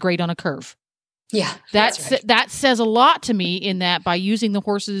didn't have to grade on a curve. Yeah, that says a lot to me, in that by using the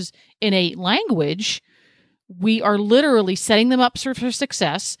horses' innate language, we are literally setting them up for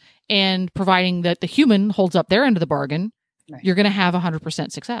success, and providing that the human holds up their end of the bargain, you're going to have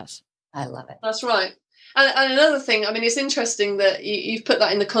 100% success. I love it. That's right. And another thing, I mean, it's interesting that you've put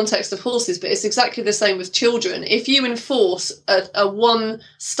that in the context of horses, but it's exactly the same with children. If you enforce a one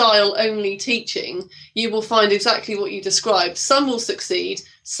style only teaching, you will find exactly what you described. Some will succeed,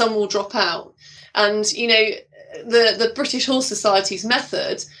 some will drop out. And, you know, the British Horse Society's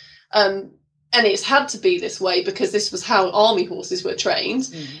method, and it's had to be this way because this was how army horses were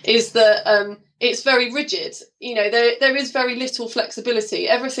trained, is that it's very rigid. You know, there is very little flexibility.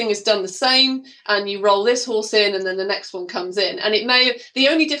 Everything is done the same, and you roll this horse in and then the next one comes in. And the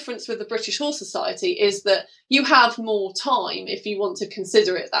only difference with the British Horse Society is that you have more time if you want to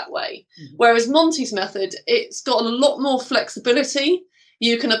consider it that way. Whereas Monty's method, it's got a lot more flexibility.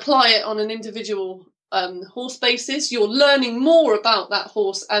 You can apply it on an individual horse basis. You're learning more about that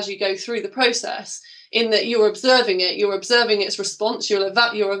horse as you go through the process, in that you're observing its response, you're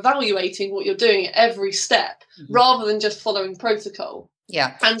evaluating what you're doing at every step, rather than just following protocol.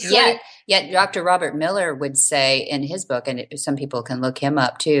 Yeah. And so, yet Dr. Robert Miller would say in his book, and some people can look him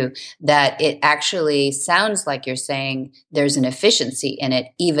up too, that it actually sounds like you're saying there's an efficiency in it,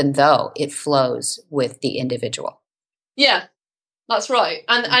 even though it flows with the individual. Yeah, that's right.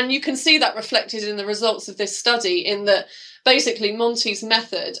 And you can see that reflected in the results of this study, in that basically Monty's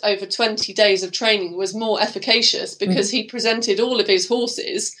method over 20 days of training was more efficacious because he presented all of his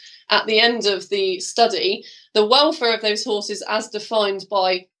horses at the end of the study. The welfare of those horses, as defined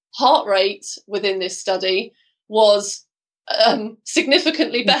by heart rate within this study, was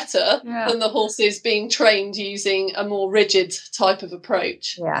significantly better than the horses being trained using a more rigid type of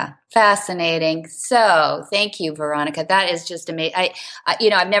approach. Yeah, fascinating. So thank you, Veronica. That is just amazing.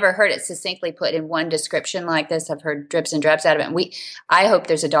 I've never heard it succinctly put in one description like this. I've heard drips and drabs out of it. I hope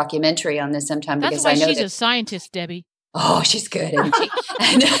there's a documentary on this sometime. That's why she's a scientist, Debbie. Oh, she's good, isn't she?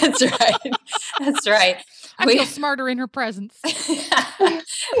 That's right. That's right. I feel smarter in her presence.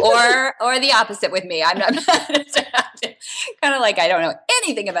 or the opposite with me. I'm not kind of like, I don't know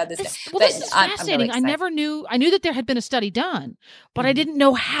anything about this stuff. Well, this is fascinating. Really, I knew that there had been a study done, but I didn't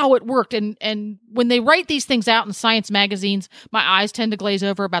know how it worked. And when they write these things out in science magazines, my eyes tend to glaze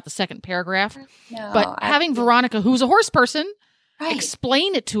over about the second paragraph. No, but having Veronica, who's a horse person,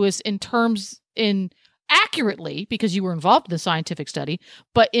 explain it to us in accurately, because you were involved in the scientific study,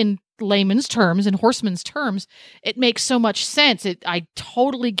 but in layman's terms and horseman's terms, it makes so much sense. I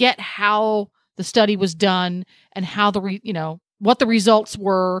totally get how the study was done and how what the results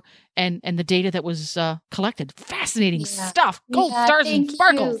were and the data that was collected. Fascinating stuff. Gold stars and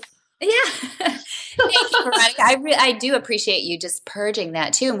sparkles. Yeah. Thank you, Veronica. I do appreciate you just purging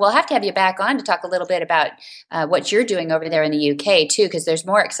that too. And we'll have to have you back on to talk a little bit about what you're doing over there in the UK too, because there's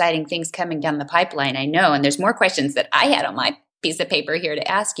more exciting things coming down the pipeline, I know. And there's more questions that I had on my piece of paper here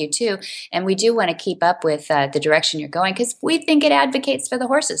to ask you too. And we do want to keep up with the direction you're going because we think it advocates for the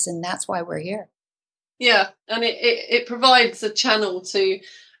horses, and that's why we're here. Yeah, and it provides a channel to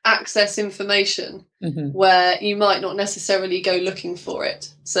access information where you might not necessarily go looking for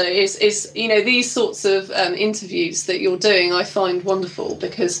it. So it's these sorts of interviews that you're doing, I find wonderful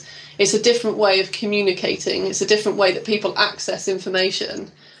because it's a different way of communicating. It's a different way that people access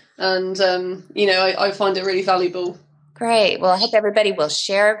information, and I find it really valuable. Great. Well, I hope everybody will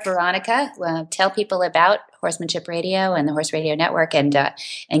share Veronica, tell people about Horsemanship Radio and the Horse Radio Network, and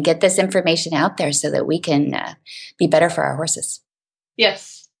get this information out there so that we can be better for our horses.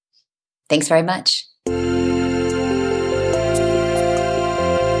 Yes. Thanks very much.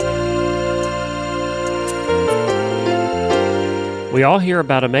 We all hear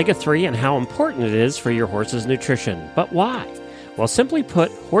about omega-3 and how important it is for your horse's nutrition. But why? Well, simply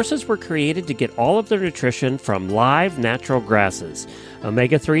put, horses were created to get all of their nutrition from live, natural grasses.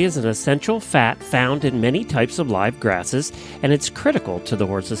 Omega-3 is an essential fat found in many types of live grasses, and it's critical to the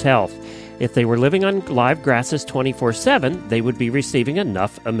horse's health. If they were living on live grasses 24/7, they would be receiving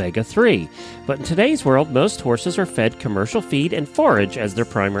enough omega-3. But in today's world, most horses are fed commercial feed and forage as their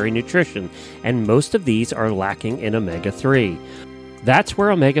primary nutrition, and most of these are lacking in omega-3. That's where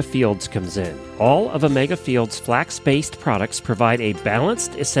Omega Fields comes in. All of Omega Fields flax-based products provide a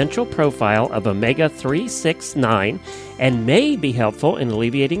balanced, essential profile of omega-3, 6, 9, and may be helpful in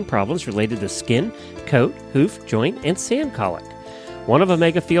alleviating problems related to skin, coat, hoof, joint, and sand colic. One of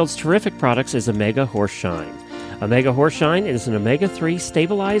Omega Fields' terrific products is Omega Horse Shine. Omega Horse Shine is an omega-3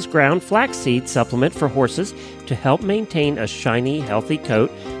 stabilized ground flaxseed supplement for horses to help maintain a shiny, healthy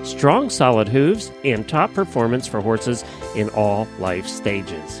coat, strong, solid hooves, and top performance for horses in all life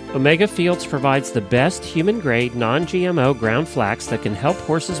stages. Omega Fields provides the best human-grade, non-GMO ground flax that can help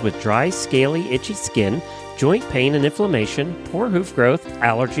horses with dry, scaly, itchy skin, joint pain and inflammation, poor hoof growth,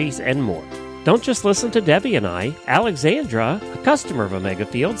 allergies, and more. Don't just listen to Debbie and I. Alexandra, a customer of Omega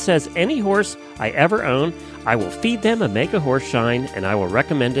Fields, says any horse I ever own, I will feed them Omega Horse Shine, and I will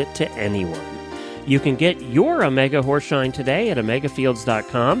recommend it to anyone. You can get your Omega Horse Shine today at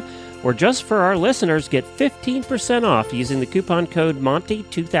omegafields.com, or just for our listeners, get 15% off using the coupon code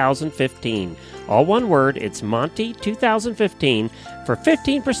Monty2015. All one word, it's Monty2015 for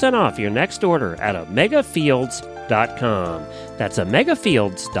 15% off your next order at omegafields.com. That's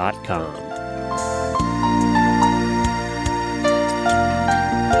omegafields.com.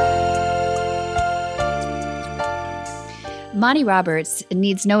 Monty Roberts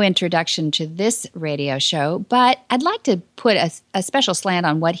needs no introduction to this radio show, but I'd like to put a special slant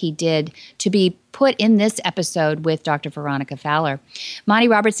on what he did to be put in this episode with Dr. Veronica Fowler. Monty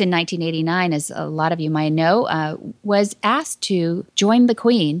Roberts in 1989, as a lot of you might know, was asked to join the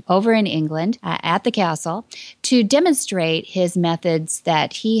Queen over in England at the castle to demonstrate his methods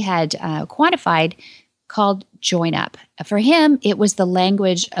that he had quantified called join up. For him, it was the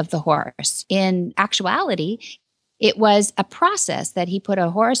language of the horse. In actuality, it was a process that he put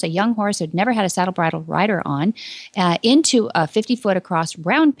a young horse who'd never had a saddle bridle rider on, into a 50-foot across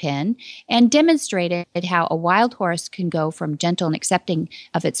round pen and demonstrated how a wild horse can go from gentle and accepting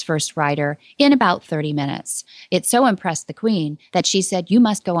of its first rider in about 30 minutes. It so impressed the Queen that she said, "You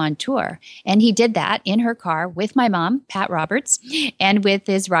must go on tour." And he did that in her car with my mom, Pat Roberts, and with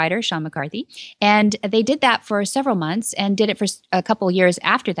his rider, Sean McCarthy. And they did that for several months and did it for a couple years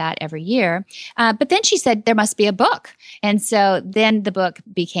after that every year. But then she said, there must be a book. And so then the book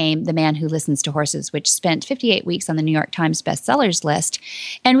became The Man Who Listens to Horses, which spent 58 weeks on the New York Times bestsellers list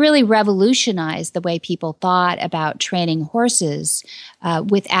and really revolutionized the way people thought about training horses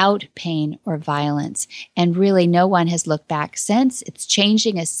without pain or violence. And really no one has looked back since. It's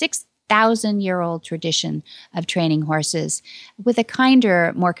changing a 6,000-year-old tradition of training horses with a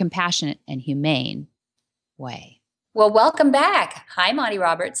kinder, more compassionate and humane way. Well, welcome back. Hi, Monty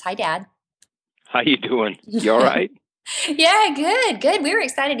Roberts. Hi, Dad. How you doing? You all right? Yeah, good. We were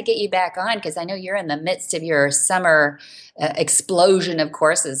excited to get you back on because I know you're in the midst of your summer explosion of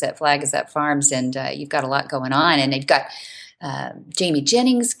courses at Flag Gazette Farms, and you've got a lot going on. And you've got Jamie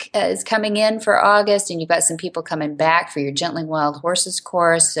Jennings is coming in for August, and you've got some people coming back for your Gentling Wild Horses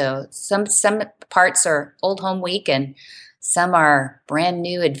course. So some parts are Old Home Week, and some are brand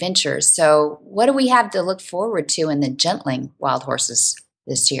new adventures. So what do we have to look forward to in the Gentling Wild Horses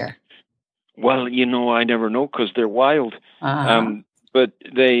this year? Well, I never know because they're wild. Uh-huh. But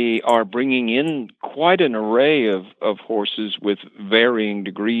they are bringing in quite an array of horses with varying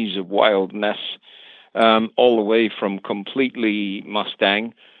degrees of wildness, all the way from completely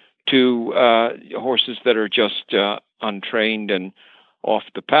Mustang to horses that are just untrained and off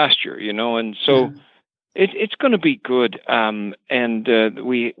the pasture, and so it's going to be good. And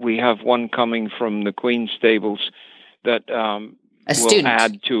we have one coming from the Queen Stables that will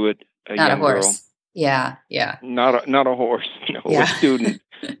add to it. Not a horse. Girl. Yeah. Not a horse. No, yeah. A student.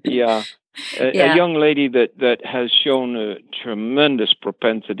 Yeah. A young lady that has shown a tremendous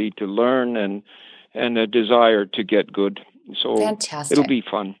propensity to learn and a desire to get good. So fantastic. It'll be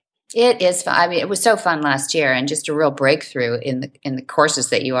fun. It is fun. I mean, it was so fun last year, and just a real breakthrough in the courses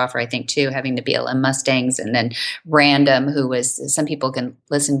that you offer. I think too, having the BLM Mustangs, and then Random, who was, some people can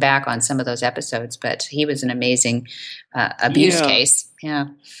listen back on some of those episodes, but he was an amazing abuse case. Yeah,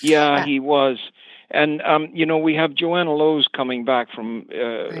 he was. And we have Joanna Lowe's coming back from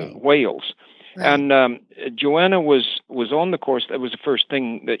Wales, right. And Joanna was on the course. That was the first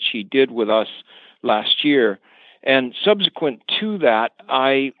thing that she did with us last year. And subsequent to that,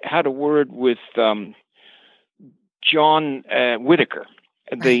 I had a word with John Whitaker,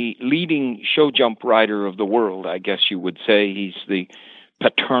 the leading show jump rider of the world, I guess you would say. He's the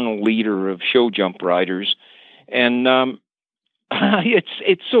paternal leader of show jump riders. And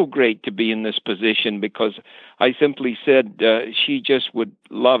it's so great to be in this position, because I simply said she just would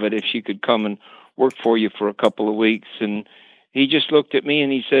love it if she could come and work for you for a couple of weeks. And he just looked at me and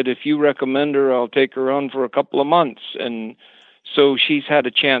he said, if you recommend her, I'll take her on for a couple of months. And so she's had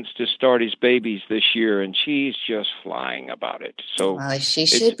a chance to start his babies this year, and she's just flying about it. So she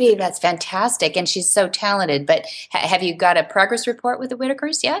should be. That's fantastic. And she's so talented. But have you got a progress report with the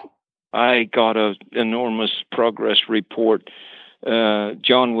Whitakers yet? I got an enormous progress report.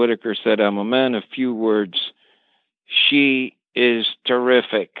 John Whitaker said, I'm a man of few words. She is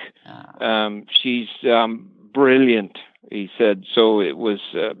terrific. She's brilliant, he said. So it was,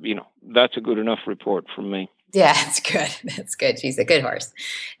 that's a good enough report from me. Yeah, that's good. That's good. She's a good horse.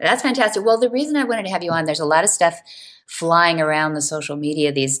 That's fantastic. Well, the reason I wanted to have you on, there's a lot of stuff flying around the social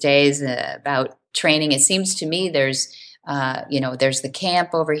media these days about training. It seems to me there's the camp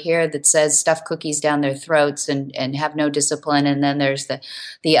over here that says stuff cookies down their throats and have no discipline. And then there's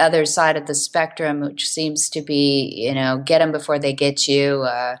the other side of the spectrum, which seems to be, get them before they get you,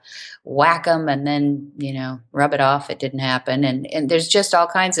 whack them and then, rub it off. It didn't happen. And there's just all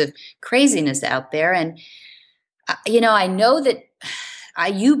kinds of craziness out there. And, I know that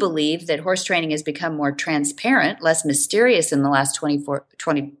you believe that horse training has become more transparent, less mysterious in the last 20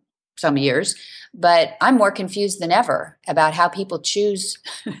 some years, but I'm more confused than ever about how people choose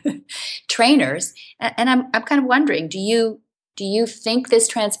trainers. And I'm kind of wondering, do you think this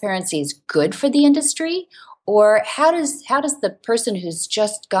transparency is good for the industry? Or how does the person who's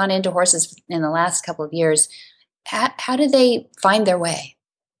just gone into horses in the last couple of years, how do they find their way?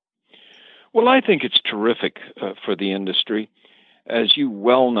 Well, I think it's terrific for the industry. As you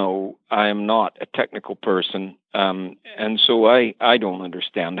well know, I am not a technical person, and so I don't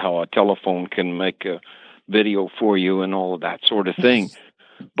understand how a telephone can make a video for you and all of that sort of thing.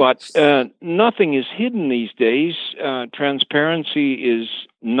 But nothing is hidden these days. Transparency is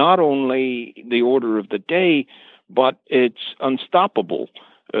not only the order of the day, but it's unstoppable.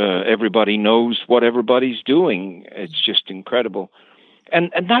 Everybody knows what everybody's doing. It's just incredible. And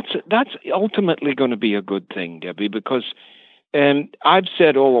that's ultimately going to be a good thing, Debbie, because I've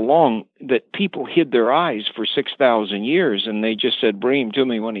said all along that people hid their eyes for 6,000 years, and they just said, bring him to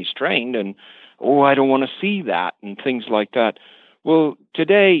me when he's trained, and, I don't want to see that, and things like that. Well,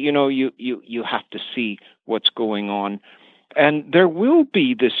 today, you have to see what's going on. And there will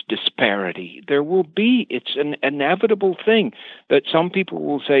be this disparity. It's an inevitable thing that some people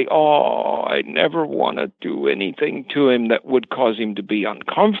will say, I never want to do anything to him that would cause him to be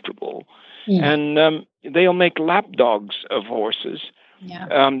uncomfortable. Yeah. And they'll make lapdogs of horses.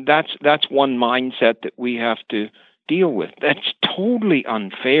 Yeah. That's one mindset that we have to deal with. That's totally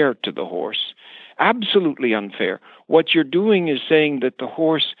unfair to the horse. Absolutely unfair. What you're doing is saying that the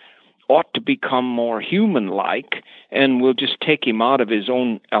horse ought to become more human-like, and we'll just take him out of his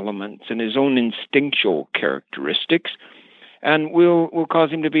own elements and his own instinctual characteristics, and we'll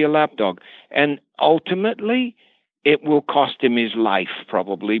cause him to be a lapdog. And ultimately, it will cost him his life,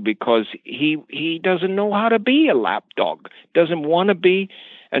 probably, because he doesn't know how to be a lapdog, doesn't want to be,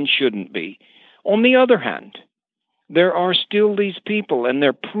 and shouldn't be. On the other hand, there are still these people, and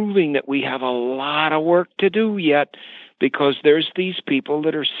they're proving that we have a lot of work to do yet, because there's these people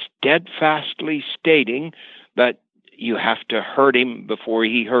that are steadfastly stating that you have to hurt him before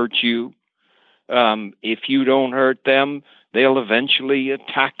he hurts you. If you don't hurt them, they'll eventually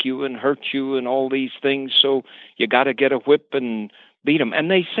attack you and hurt you and all these things. So you got to get a whip and beat them. And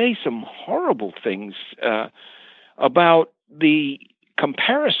they say some horrible things about the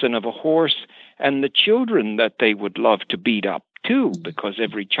comparison of a horse and the children that they would love to beat up too, because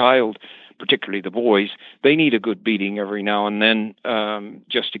every child, particularly the boys, they need a good beating every now and then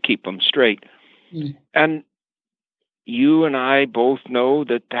just to keep them straight. And you and I both know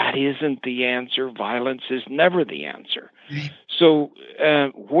that that isn't the answer. Violence is never the answer. So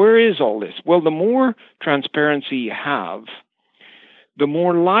where is all this? Well, the more transparency you have, the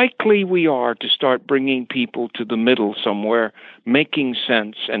more likely we are to start bringing people to the middle somewhere, making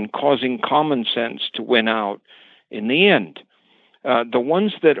sense and causing common sense to win out in the end. The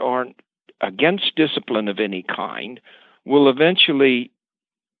ones that aren't against discipline of any kind will eventually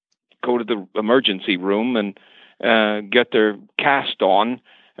go to the emergency room and get their cast on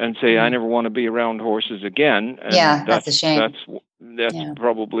and say, I never want to be around horses again. And that's a shame. That's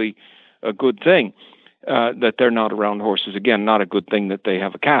probably a good thing. That they're not around horses again. Not a good thing that they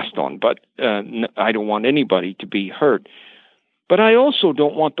have a cast on, but I don't want anybody to be hurt. But I also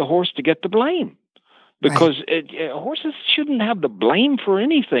don't want the horse to get the blame, because horses shouldn't have the blame for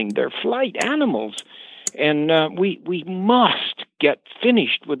anything. They're flight animals, and we must get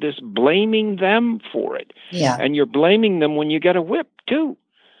finished with this blaming them for it. Yeah. And you're blaming them when you get a whip too.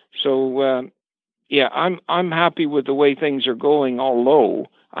 So I'm happy with the way things are going, although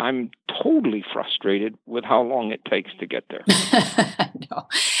I'm totally frustrated with how long it takes to get there. No.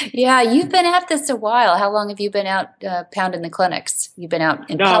 Yeah, you've been at this a while. How long have you been out pounding the clinics? You've been out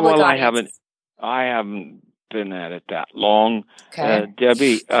in public audiences? I haven't been at it that long. Okay.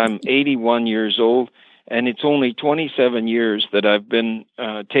 Debbie, I'm 81 years old, and it's only 27 years that I've been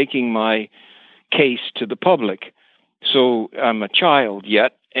taking my case to the public. So I'm a child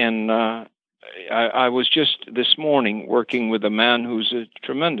yet, and I was just this morning working with a man who's a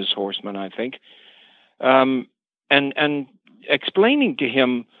tremendous horseman, I think, and explaining to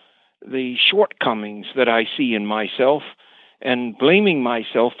him the shortcomings that I see in myself and blaming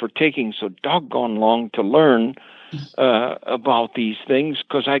myself for taking so doggone long to learn about these things,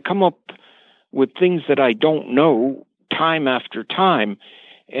 because I come up with things that I don't know time after time,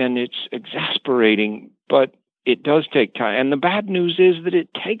 and it's exasperating, but it does take time. And the bad news is that it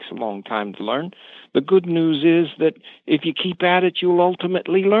takes a long time to learn. The good news is that if you keep at it, you'll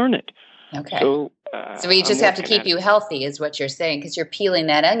ultimately learn it. Okay. So we just have to keep you healthy is what you're saying, because you're peeling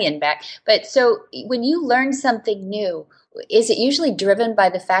that onion back. But so when you learn something new, is it usually driven by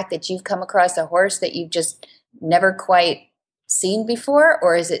the fact that you've come across a horse that you've just never quite seen before?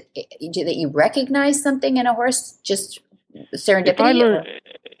 Or is it that you recognize something in a horse, just serendipity?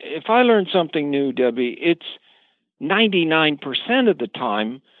 If I learn something new, Debbie, it's 99% of the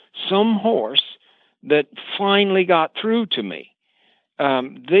time some horse that finally got through to me.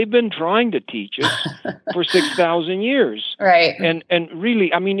 They've been trying to teach us for 6,000 years. Right. And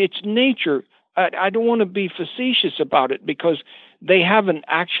really, I mean, it's nature. I don't want to be facetious about it, because they haven't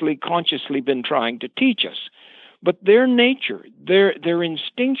actually consciously been trying to teach us. But their nature, their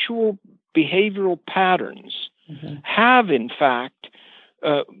instinctual behavioral patterns have, in fact,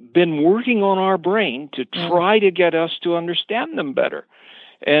 been working on our brain to try to get us to understand them better.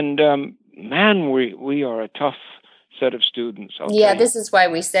 And man, we are a tough set of students. Yeah, this is why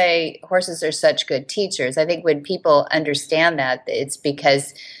we say horses are such good teachers. I think when people understand that, it's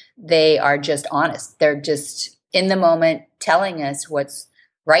because they are just honest. They're just in the moment telling us what's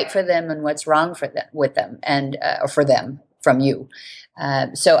right for them and what's wrong for them with them, and or for them from you.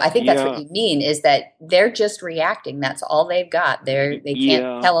 So I think that's what you mean, is that they're just reacting. That's all they've got. They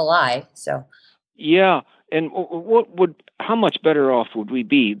can't tell a lie. So and how much better off would we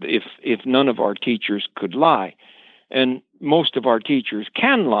be if none of our teachers could lie? And most of our teachers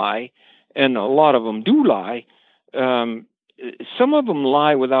can lie, and a lot of them do lie. Some of them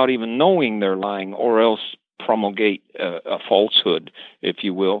lie without even knowing they're lying, or else promulgate a falsehood, if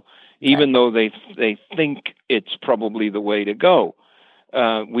you will, even though they think it's probably the way to go.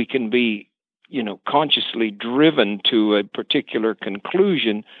 We can be, consciously driven to a particular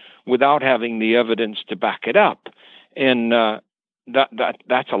conclusion without having the evidence to back it up, and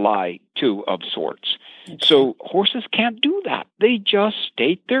that's a lie too, of sorts. Okay. So horses can't do that. They just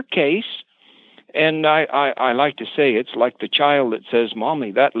state their case. And I like to say it's like the child that says,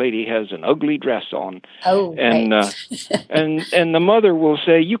 "Mommy, that lady has an ugly dress on." Oh, and right. and the mother will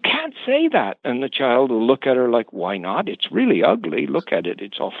say, "You can't say that." And the child will look at her like, "Why not? It's really ugly. Look at it.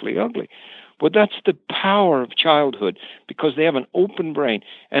 It's awfully ugly." But that's the power of childhood, because they have an open brain.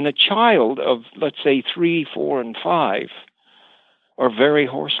 And a child of, let's say, 3, 4, and 5 are very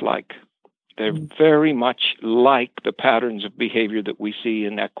horse-like. They're very much like the patterns of behavior that we see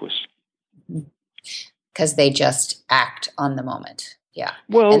in equus. Because they just act on the moment. Yeah.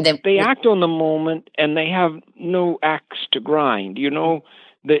 Well, and they act on the moment, and they have no axe to grind. You know,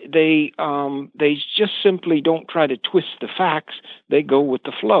 they just simply don't try to twist the facts. They go with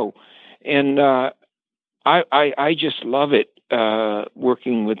the flow, and I just love it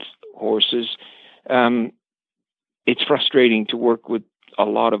working with horses. It's frustrating to work with a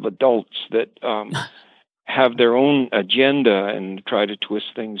lot of adults that have their own agenda and try to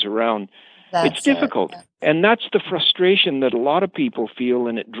twist things around. It's difficult. And that's the frustration that a lot of people feel,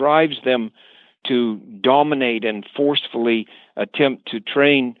 and it drives them to dominate and forcefully attempt to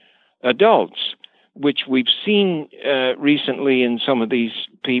train adults, which we've seen recently in some of these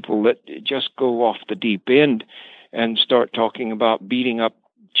people that just go off the deep end and start talking about beating up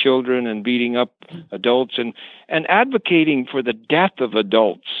children and beating up adults and advocating for the death of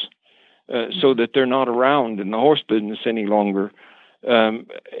adults so that they're not around in the horse business any longer.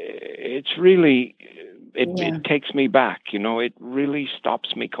 It's really, it takes me back, you know, it really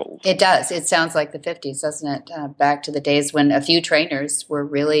stops me cold. It does. It sounds like the 50s, doesn't it? Back to the days when a few trainers were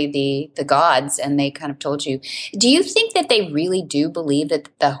really the gods, and they kind of told you. Do you think that they really do believe that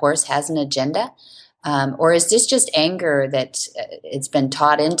the horse has an agenda? Or is this just anger that it's been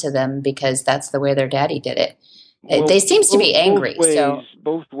taught into them because that's the way their daddy did it? Well, they seems to be angry.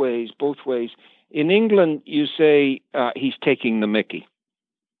 Both ways. In England, you say he's taking the mickey.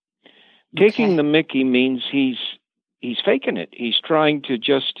 Taking the mickey means he's faking it. He's trying to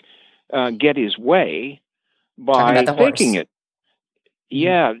just get his way by faking it.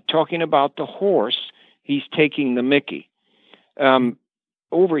 Yeah, talking about the horse, he's taking the mickey.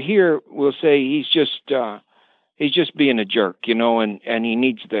 Over here, we'll say he's just being a jerk, you know, and he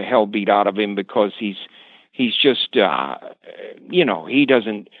needs the hell beat out of him because he's just you know, he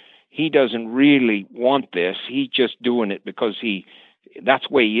doesn't really want this. He's just doing it because that's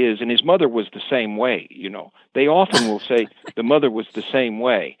the way he is. And his mother was the same way, you know. They often will say the mother was the same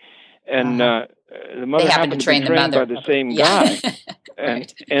way. And the mother happened to be trained by the same guy.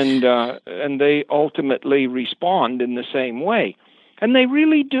 And they ultimately respond in the same way. And they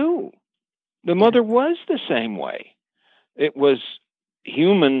really do. The mother was the same way. It was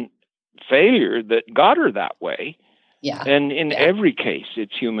human failure that got her that way. Yeah. And in every case,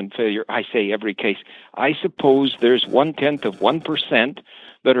 it's human failure. I say every case. I suppose there's 0.1%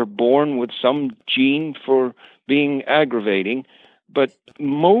 that are born with some gene for being aggravating, but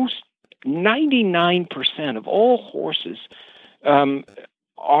 99% of all horses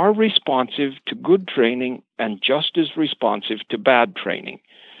are responsive to good training and just as responsive to bad training.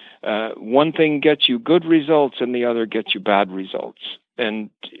 One thing gets you good results and the other gets you bad results. And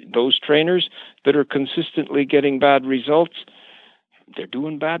those trainers that are consistently getting bad results, they're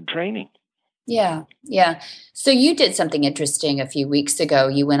doing bad training. Yeah. So you did something interesting a few weeks ago.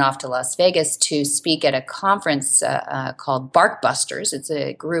 You went off to Las Vegas to speak at a conference called Barkbusters. It's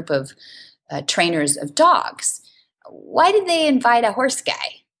a group of trainers of dogs. Why did they invite a horse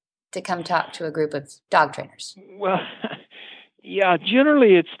guy to come talk to a group of dog trainers? Well, yeah,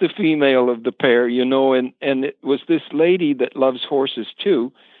 generally it's the female of the pair, you know, and it was this lady that loves horses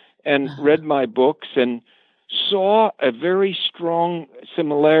too, and read my books and saw a very strong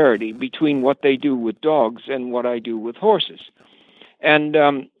similarity between what they do with dogs and what I do with horses. And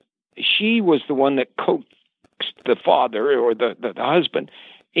she was the one that coaxed the father or the husband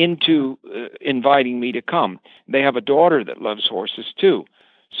into inviting me to come. They have a daughter that loves horses too.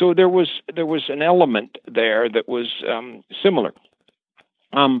 So there was an element there that was similar.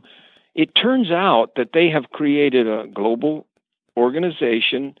 It turns out that they have created a global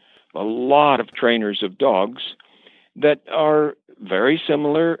organization, a lot of trainers of dogs that are very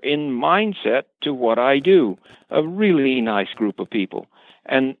similar in mindset to what I do. A really nice group of people.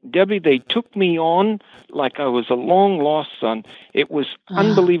 And Debbie, they took me on like I was a long-lost son. It was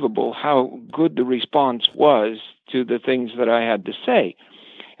unbelievable how good the response was to the things that I had to say.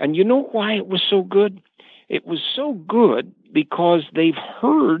 And you know why it was so good? It was so good because they've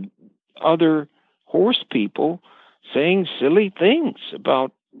heard other horse people saying silly things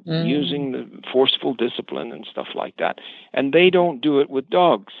about using the forceful discipline and stuff like that. And they don't do it with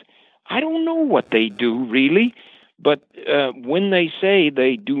dogs. I don't know what they do, really. But when they say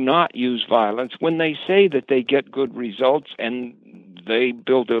they do not use violence, when they say that they get good results and they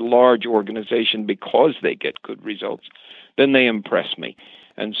build a large organization because they get good results, then they impress me.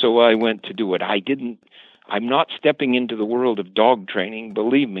 And so I went to do it. I'm not stepping into the world of dog training,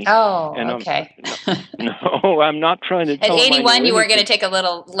 believe me. Oh, okay. No, I'm not trying to tell At 81, you weren't going to take a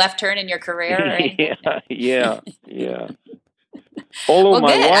little left turn in your career? Or yeah. Although Well,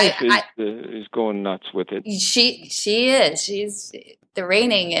 my good. wife is going nuts with it. She is. She's the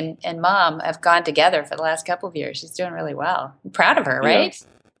reining and mom have gone together for the last couple of years. She's doing really well. I'm proud of her, right?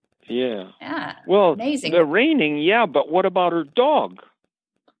 Yeah. Yeah. Well, amazing. The reining, yeah, but what about her dog?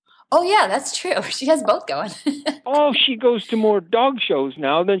 Oh yeah, that's true. She has both going. Oh, she goes to more dog shows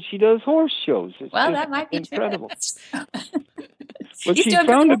now than she does horse shows. It's well, just that might be incredible. true. But He's she doing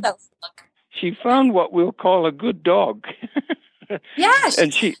found pretty well, she found what we'll call a good dog. Yes.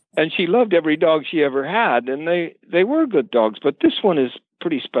 And she loved every dog she ever had, and they were good dogs, but this one is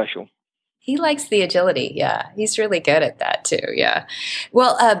pretty special. He likes the agility. Yeah, he's really good at that too. Yeah.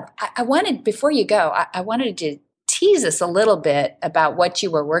 Well, I wanted, before you go, I wanted to tease us a little bit about what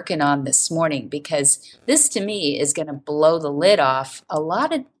you were working on this morning, because this to me is going to blow the lid off a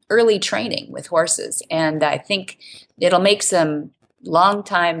lot of early training with horses. And I think it'll make some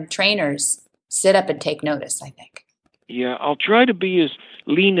longtime trainers sit up and take notice, I think. Yeah, I'll try to be as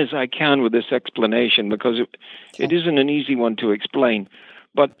lean as I can with this explanation, because it isn't an easy one to explain.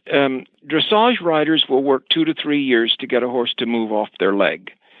 But dressage riders will work 2 to 3 years to get a horse to move off their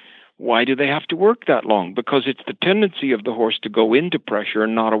leg. Why do they have to work that long? Because it's the tendency of the horse to go into pressure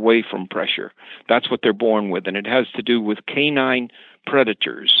and not away from pressure. That's what they're born with, and it has to do with canine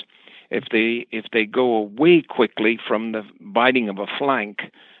predators. If they go away quickly from the biting of a flank,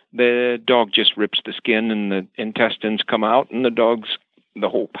 the dog just rips the skin and the intestines come out, and the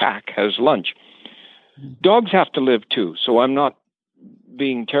whole pack has lunch. Dogs have to live too, so I'm not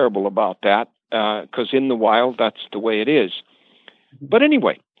being terrible about that, because in the wild, that's the way it is. But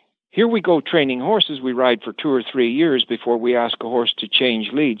anyway, here we go training horses. We ride for 2 or 3 years before we ask a horse to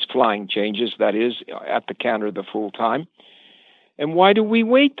change leads, flying changes, that is, at the canter the full time. And why do we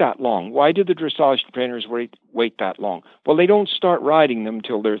wait that long? Why do the dressage trainers wait that long? Well, they don't start riding them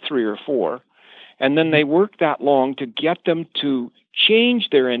till they're 3 or 4, and then they work that long to get them to change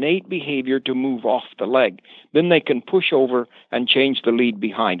their innate behavior to move off the leg. Then they can push over and change the lead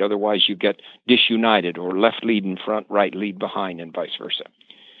behind. Otherwise, you get disunited, or left lead in front, right lead behind, and vice versa.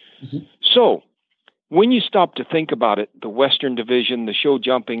 Mm-hmm. So when you stop to think about it, the Western Division, the show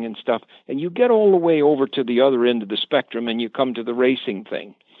jumping and stuff, and you get all the way over to the other end of the spectrum and you come to the racing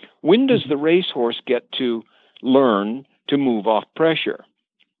thing, when does the racehorse get to learn to move off pressure?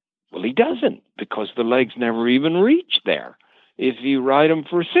 Well, he doesn't, because the legs never even reach there. If you ride him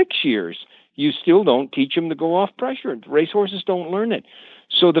for 6 years, you still don't teach him to go off pressure. Racehorses don't learn it.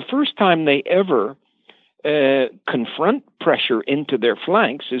 So the first time they ever confront pressure into their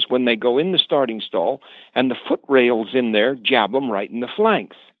flanks is when they go in the starting stall and the foot rails in there jab them right in the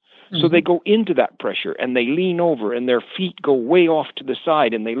flanks. Mm-hmm. So they go into that pressure and they lean over and their feet go way off to the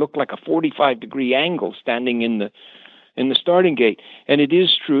side and they look like a 45-degree angle standing in the starting gate. And it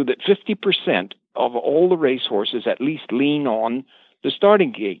is true that 50% of all the racehorses at least lean on the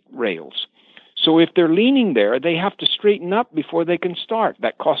starting gate rails. So if they're leaning there, they have to straighten up before they can start.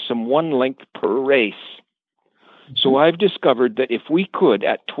 That costs them 1 length per race. So I've discovered that if we could,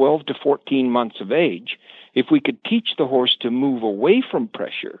 at 12 to 14 months of age, if we could teach the horse to move away from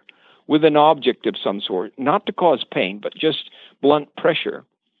pressure with an object of some sort, not to cause pain, but just blunt pressure,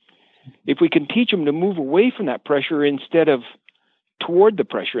 if we can teach them to move away from that pressure instead of toward the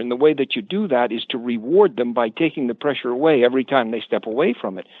pressure, and the way that you do that is to reward them by taking the pressure away every time they step away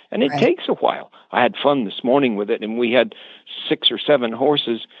from it. And it takes a while. I had fun this morning with it, and we had 6 or 7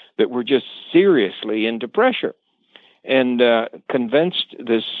 horses that were just seriously into pressure. And convinced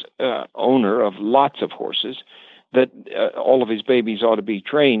this owner of lots of horses that all of his babies ought to be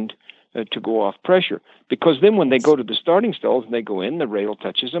trained to go off pressure. Because then when they go to the starting stalls and they go in, the rail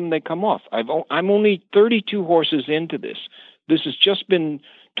touches them, they come off. I'm only 32 horses into this. This has just been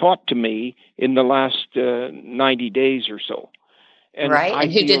taught to me in the last 90 days or so. And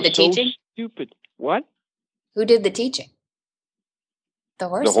and who did the teaching? Stupid. What? Who did the teaching? The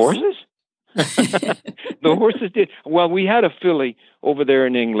horses. The horses? The horses did. Well, we had a filly over there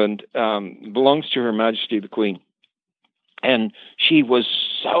in England, belongs to Her Majesty the Queen, and she was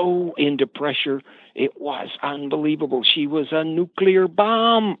so into pressure, it was unbelievable. She was a nuclear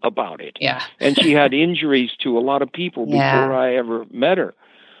bomb about it. Yeah. And she had injuries to a lot of people before I ever met her.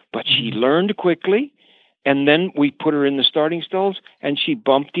 But she learned quickly, and then we put her in the starting stalls, and she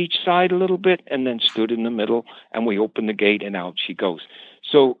bumped each side a little bit and then stood in the middle, and we opened the gate, and out she goes.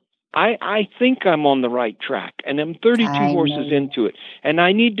 So I think I'm on the right track, and I'm 32 horses into it, and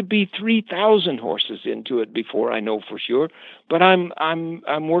I need to be 3,000 horses into it before I know for sure. But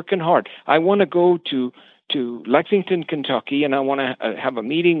I'm working hard. I want to go to Lexington, Kentucky, and I want to have a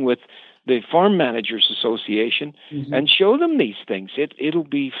meeting with the Farm Managers Association and show them these things. It'll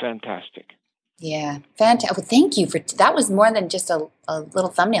be fantastic. Yeah, fantastic. Well, thank you that was more than just a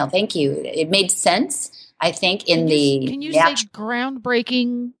little thumbnail. Thank you. It made sense, I think, can you say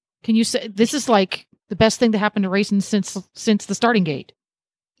groundbreaking? Can you say this is like the best thing to happen to racing since the starting gate?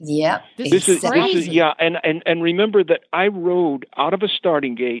 Yeah, this is yeah, and remember that I rode out of a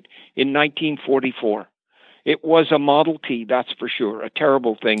starting gate in 1944. It was a Model T, that's for sure, a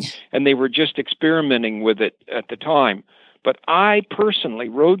terrible thing, and they were just experimenting with it at the time. But I personally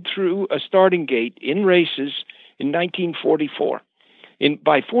rode through a starting gate in races in 1944.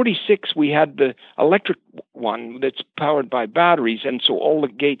 By 46, we had the electric one that's powered by batteries, and so all the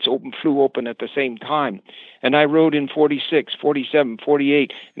gates flew open at the same time. And I rode in 46, 47,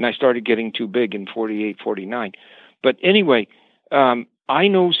 48, and I started getting too big in 48, 49. But anyway, I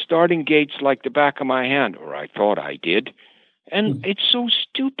know starting gates like the back of my hand, or I thought I did. And it's so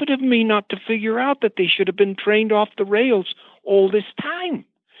stupid of me not to figure out that they should have been trained off the rails all this time.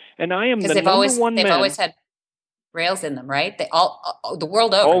 And I am the number one man. They've always had rails in them, right? They the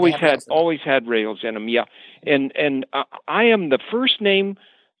world over. Always had rails in them. Yeah, and I am the first name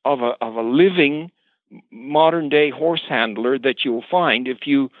of a living modern day horse handler that you'll find if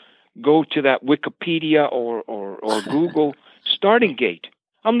you go to that Wikipedia or Google starting gate.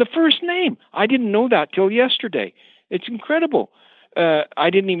 I'm the first name. I didn't know that till yesterday. It's incredible. I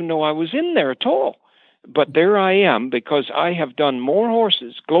didn't even know I was in there at all. But there I am, because I have done more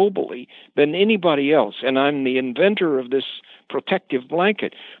horses globally than anybody else, and I'm the inventor of this protective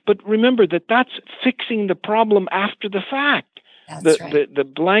blanket. But remember that's fixing the problem after the fact. That's right. The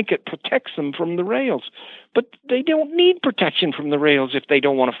blanket protects them from the rails. But they don't need protection from the rails if they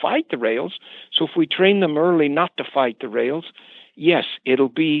don't want to fight the rails. So if we train them early not to fight the rails, yes, it'll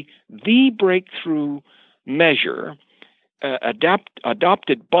be the breakthrough measure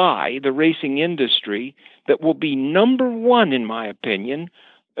adopted by the racing industry that will be number one, in my opinion,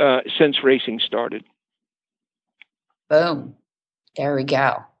 since racing started. Boom. There we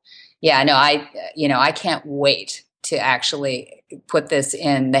go. Yeah, no, I can't wait to actually put this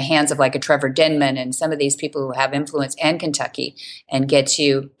in the hands of like a Trevor Denman and some of these people who have influence, and Kentucky, and get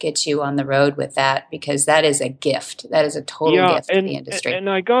you on the road with that, because that is a gift. That is a total gift to the industry. And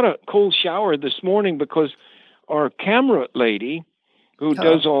I got a cold shower this morning because our camera lady, who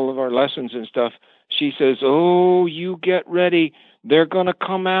does all of our lessons and stuff, she says, "Oh, you get ready. They're going to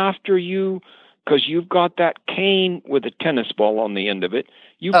come after you because you've got that cane with a tennis ball on the end of it.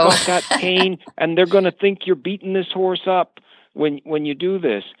 You've got that cane, and they're going to think you're beating this horse up when you do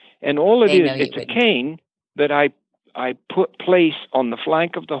this." And all it's a cane that I place on the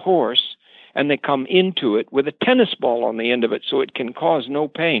flank of the horse, and they come into it with a tennis ball on the end of it, so it can cause no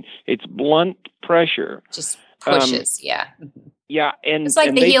pain. It's blunt pressure. Just pushes, yeah. Yeah, and it's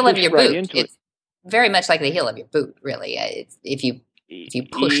like the heel of your boot. It's it. Very much like the heel of your boot, really. If you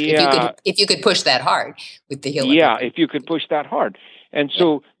push, if you could push that hard with the heel. Yeah, if you could push that hard, and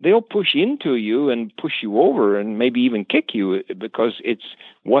so they'll push into you and push you over, and maybe even kick you, because it's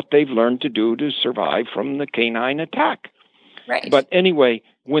what they've learned to do to survive from the canine attack. Right. But anyway,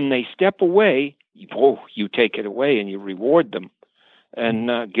 when they step away, you take it away and you reward them.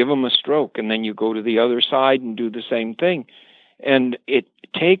 And give them a stroke, and then you go to the other side and do the same thing. And it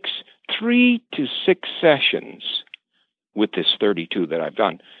takes 3 to 6 sessions with this 32 that I've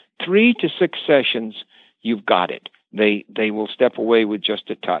done. 3 to 6 sessions, you've got it. They will step away with just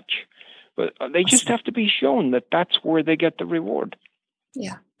a touch. But they just have to be shown that that's where they get the reward.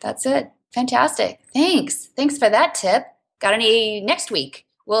 Yeah, that's it. Fantastic. Thanks for that tip. Got any next week?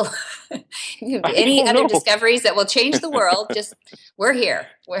 Well, any other discoveries that will change the world? Just we're here.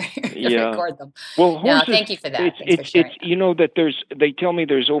 We're here to record them. Well, horses, thank you for that. It's that they tell me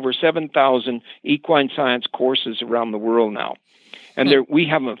there's over 7,000 equine science courses around the world now, and we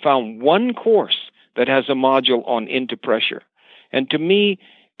haven't found one course that has a module on into pressure. And to me,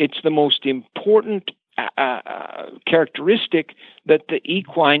 it's the most important characteristic that the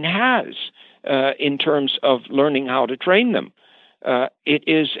equine has in terms of learning how to train them. It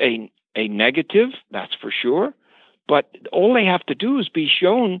is a negative, that's for sure, but all they have to do is be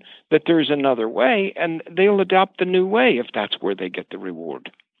shown that there's another way, and they'll adopt the new way if that's where they get the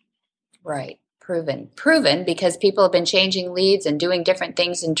reward. Right. Proven, because people have been changing leads and doing different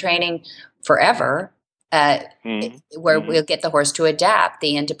things in training forever, where we'll get the horse to adapt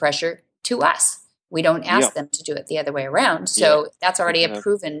the into pressure to us. We don't ask them to do it the other way around. So that's already a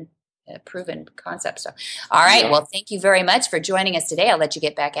proven concept. So, all right. Well, thank you very much for joining us today. I'll let you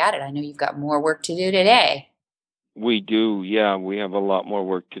get back at it. I know you've got more work to do today. We do. Yeah, we have a lot more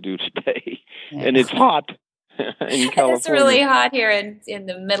work to do today. And it's hot in California. It's really hot here in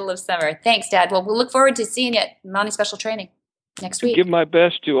the middle of summer. Thanks, Dad. Well, we'll look forward to seeing you at Mounting Special Training. next week. Give my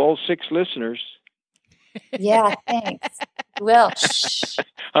best to all 6 listeners. Yeah, thanks. Well, shh.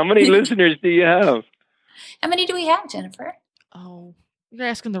 How many listeners do you have? How many do we have, Jennifer? Oh, you're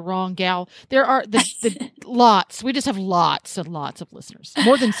asking the wrong gal. There are the lots. We just have lots and lots of listeners.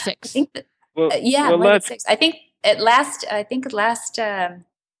 More than 6. I think more than 6. I think at last,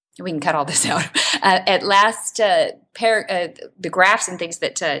 we can cut all this out. At last, the graphs and things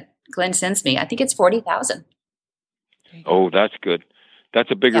that Glenn sends me, I think it's 40,000. Oh, that's good.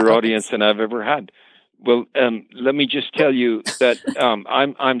 That's a bigger audience than I've ever had. Well, let me just tell you that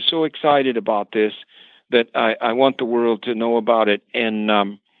I'm so excited about this that I want the world to know about it. And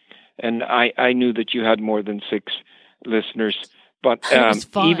I knew that you had more than 6 listeners, but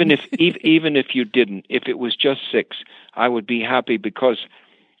even if you didn't, if it was just 6, I would be happy because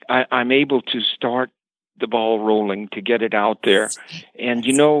I'm able to start the ball rolling to get it out there. And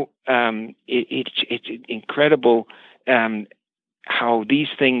it's incredible how these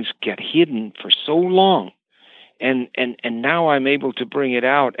things get hidden for so long, and now I'm able to bring it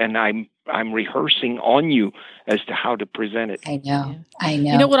out, and I'm rehearsing on you as to how to present it. I know.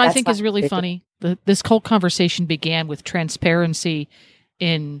 You know what I think is really funny? This whole conversation began with transparency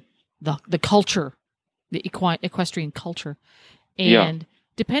in the culture, the equestrian culture, and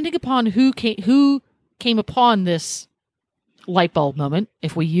depending upon who came upon this light bulb moment,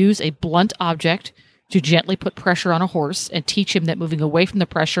 if we use a blunt object to gently put pressure on a horse and teach him that moving away from the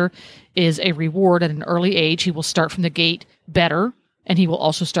pressure is a reward at an early age, he will start from the gate better, and he will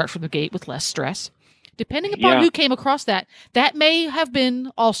also start from the gate with less stress. Depending upon who came across that may have been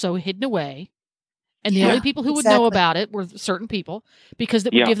also hidden away, and the only people who would know about it were certain people, because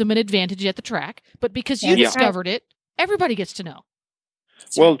that would give them an advantage at the track. But because you discovered it, everybody gets to know.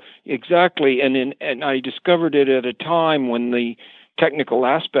 Well, exactly, and I discovered it at a time when the technical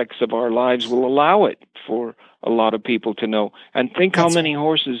aspects of our lives will allow it for a lot of people to know. And think how many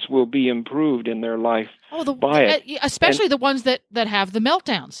horses will be improved in their life by it. Especially the ones that have the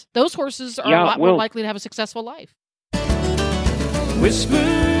meltdowns. Those horses are a lot more likely to have a successful life. Whisper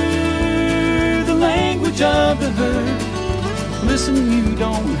the language of the herd. Listen, you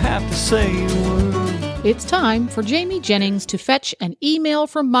don't have to say a word. It's time for Jamie Jennings to fetch an email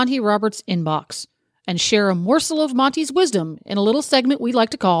from Monty Roberts' inbox and share a morsel of Monty's wisdom in a little segment we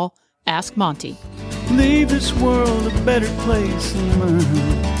like to call Ask Monty. Leave this world a better place than mine.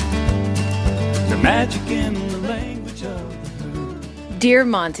 The magic in the language of the herd. Dear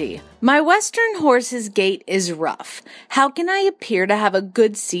Monty, my Western horse's gait is rough. How can I appear to have a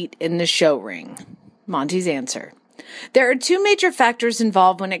good seat in the show ring? Monty's answer. There are 2 major factors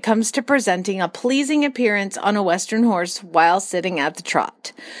involved when it comes to presenting a pleasing appearance on a Western horse while sitting at the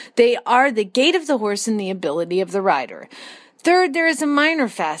trot. They are the gait of the horse and the ability of the rider. Third, there is a minor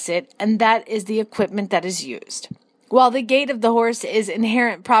facet, and that is the equipment that is used. While the gait of the horse is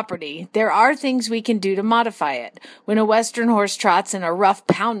inherent property, there are things we can do to modify it. When a Western horse trots in a rough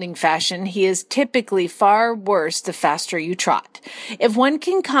pounding fashion, he is typically far worse the faster you trot. If one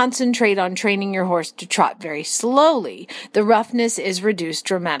can concentrate on training your horse to trot very slowly, the roughness is reduced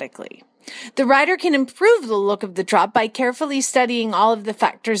dramatically. The rider can improve the look of the trot by carefully studying all of the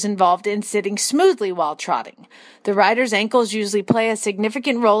factors involved in sitting smoothly while trotting. The rider's ankles usually play a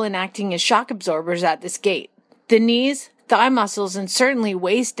significant role in acting as shock absorbers at this gait. The knees, thigh muscles, and certainly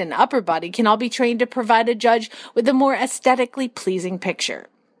waist and upper body can all be trained to provide a judge with a more aesthetically pleasing picture.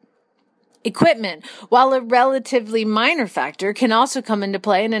 Equipment, while a relatively minor factor, can also come into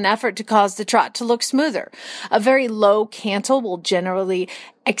play in an effort to cause the trot to look smoother. A very low cantle will generally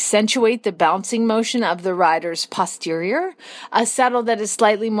accentuate the bouncing motion of the rider's posterior. A saddle that is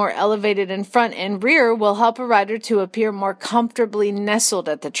slightly more elevated in front and rear will help a rider to appear more comfortably nestled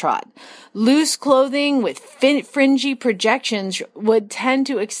at the trot. Loose clothing with fringy projections would tend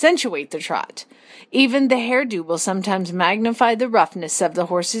to accentuate the trot. Even the hairdo will sometimes magnify the roughness of the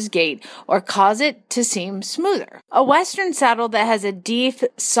horse's gait or cause it to seem smoother. A Western saddle that has a deep,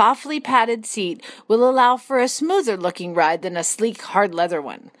 softly padded seat will allow for a smoother looking ride than a sleek, hard leather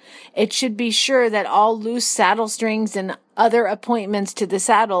one. It should be sure that all loose saddle strings and other appointments to the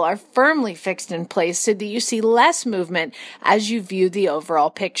saddle are firmly fixed in place so that you see less movement as you view the overall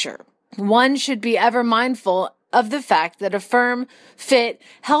picture. One should be ever mindful of the fact that a firm, fit,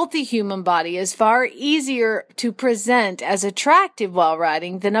 healthy human body is far easier to present as attractive while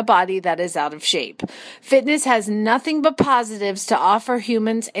riding than a body that is out of shape. Fitness has nothing but positives to offer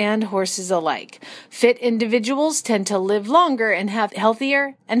humans and horses alike. Fit individuals tend to live longer and have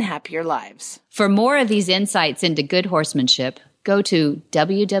healthier and happier lives. For more of these insights into good horsemanship, go to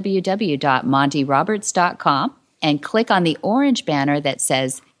www.montyroberts.com and click on the orange banner that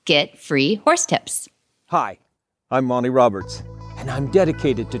says Get Free Horse Tips. Hi, I'm Monty Roberts, and I'm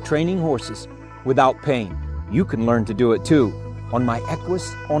dedicated to training horses without pain. You can learn to do it too on my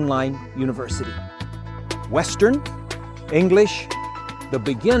Equus Online University. Western, English, the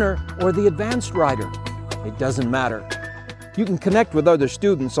beginner, or the advanced rider. It doesn't matter. You can connect with other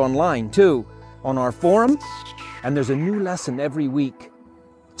students online too, on our forum, and there's a new lesson every week.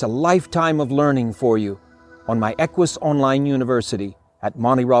 It's a lifetime of learning for you on my Equus Online University at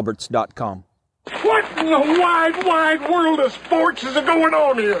montyroberts.com. What in the wide, wide world of sports is going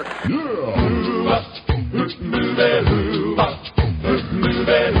on here?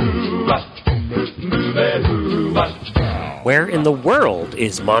 Where in the world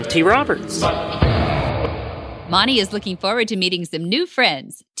is Monty Roberts? Monty is looking forward to meeting some new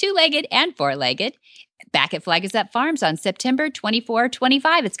friends, two-legged and four-legged, back at Flag Is Up Farms on September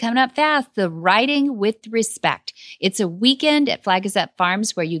 24-25. It's coming up fast. The Riding with Respect. It's a weekend at Flag Is Up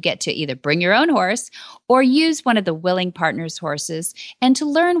Farms where you get to either bring your own horse or use one of the willing partners' horses and to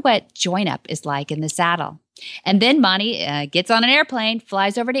learn what join up is like in the saddle. And then Monty gets on an airplane,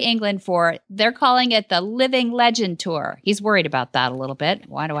 flies over to England for, they're calling it the Living Legend Tour. He's worried about that a little bit.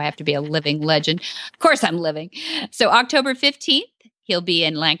 Why do I have to be a living legend? Of course I'm living. So October 15th, he'll be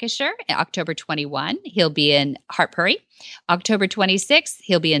in Lancashire. October 21, he'll be in Hartpury. October 26th,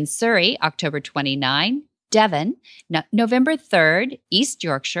 he'll be in Surrey. October 29, Devon. November 3rd, East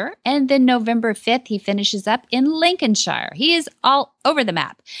Yorkshire. And then November 5th, he finishes up in Lincolnshire. He is all over the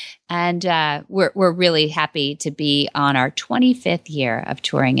map. And we're really happy to be on our 25th year of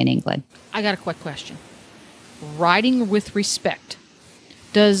touring in England. I got a quick question. Riding with Respect.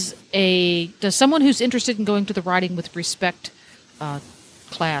 Does someone who's interested in going to the Riding with Respect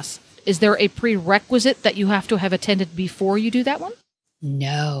class, is there a prerequisite that you have to have attended before you do that one?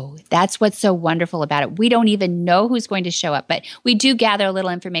 No, that's what's so wonderful about it. We don't even know who's going to show up, but we do gather a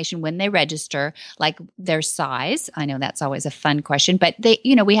little information when they register, like their size. I know that's always a fun question, but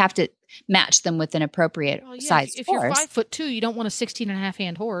we have to match them with an appropriate size If horse. you're 5'2", you don't want a 16.5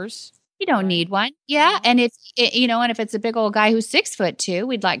 hand horse. You don't need one. Yeah. And if it's a big old guy who's 6'2",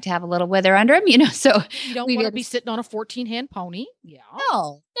 we'd like to have a little wither under him, so you don't want to be sitting on a 14-hand pony. Yeah.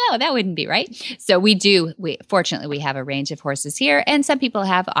 No, that wouldn't be right. So fortunately we have a range of horses here, and some people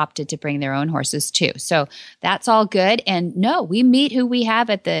have opted to bring their own horses too. So that's all good. And no, we meet who we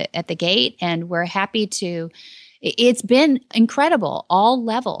have at the gate, and we're happy to. It's been incredible, all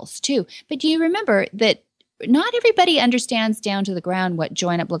levels too. But do you remember that not everybody understands down to the ground what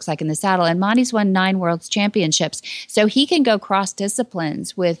join up looks like in the saddle. And Monty's won 9 World's Championships. So he can go cross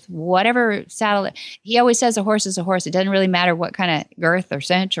disciplines with whatever saddle. He always says a horse is a horse. It doesn't really matter what kind of girth or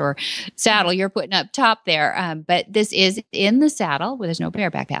cinch or saddle you're putting up top there. But this is in the saddle where there's no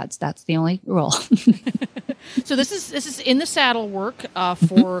bareback pads. That's the only rule. So this is in the saddle work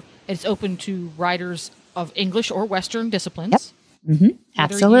for, it's open to riders of English or Western disciplines. Yep. Mm-hmm.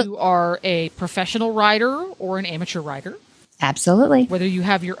 Absolutely. Whether you are a professional rider or an amateur rider. Absolutely. Whether you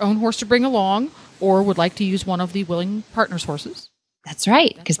have your own horse to bring along or would like to use one of the willing partners' horses. That's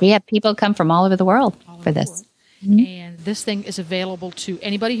right, because we have people come from all over the world for this. Mm-hmm. And this thing is available to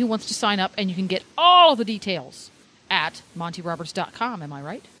anybody who wants to sign up, and you can get all the details at montyroberts.com. Am I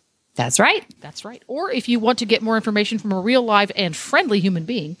right? That's right. That's right. Or if you want to get more information from a real, live, and friendly human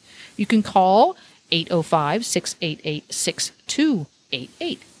being, you can call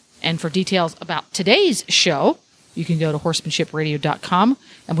 805-688-6288. And for details about today's show, you can go to horsemanshipradio.com,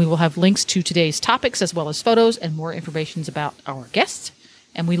 and we will have links to today's topics as well as photos and more information about our guests.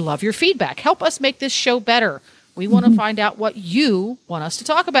 And we love your feedback. Help us make this show better. We want to find out what you want us to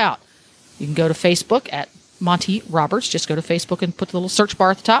talk about. You can go to Facebook at Monty Roberts. Just go to Facebook and put the little search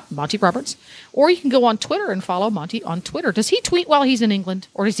bar at the top, Monty Roberts. Or you can go on Twitter and follow Monty on Twitter. Does he tweet while he's in England,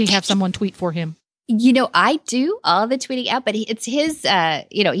 or does he have someone tweet for him? I do all the tweeting out, but it's his,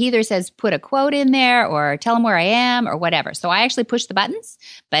 he either says put a quote in there or tell him where I am or whatever. So I actually push the buttons,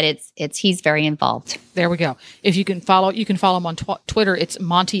 but he's very involved. There we go. If you can follow him on Twitter. It's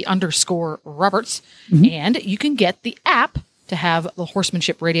Monty_Roberts. Mm-hmm. And you can get the app to have the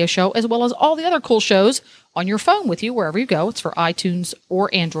Horsemanship Radio Show as well as all the other cool shows on your phone with you wherever you go. It's for iTunes or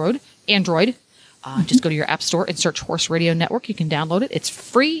Android. Just go to your app store and search Horse Radio Network. You can download it. It's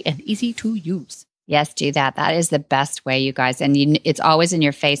free and easy to use. Yes, do that. That is the best way, you guys. And it's always in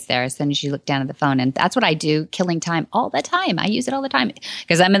your face there as soon as you look down at the phone. And that's what I do, killing time all the time. I use it all the time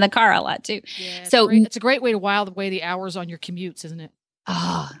because I'm in the car a lot too. Yeah, so it's a great way to while away the hours on your commutes, isn't it?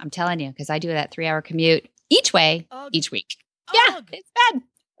 Oh, I'm telling you, because I do that 3-hour commute each way, each week. Yeah, it's bad.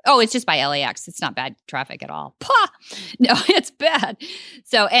 Oh, it's just by LAX. It's not bad traffic at all. Pah! No, it's bad.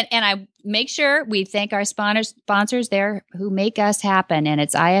 So, and I make sure we thank our sponsors there who make us happen. And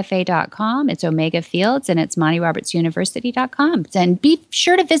it's IFA.com, it's Omega Fields, and it's MontyRobertsUniversity.com. And be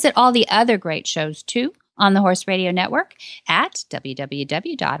sure to visit all the other great shows too on the Horse Radio Network at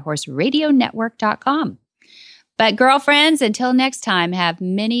www.horseradionetwork.com. But girlfriends, until next time, have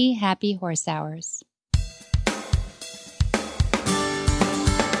many happy horse hours.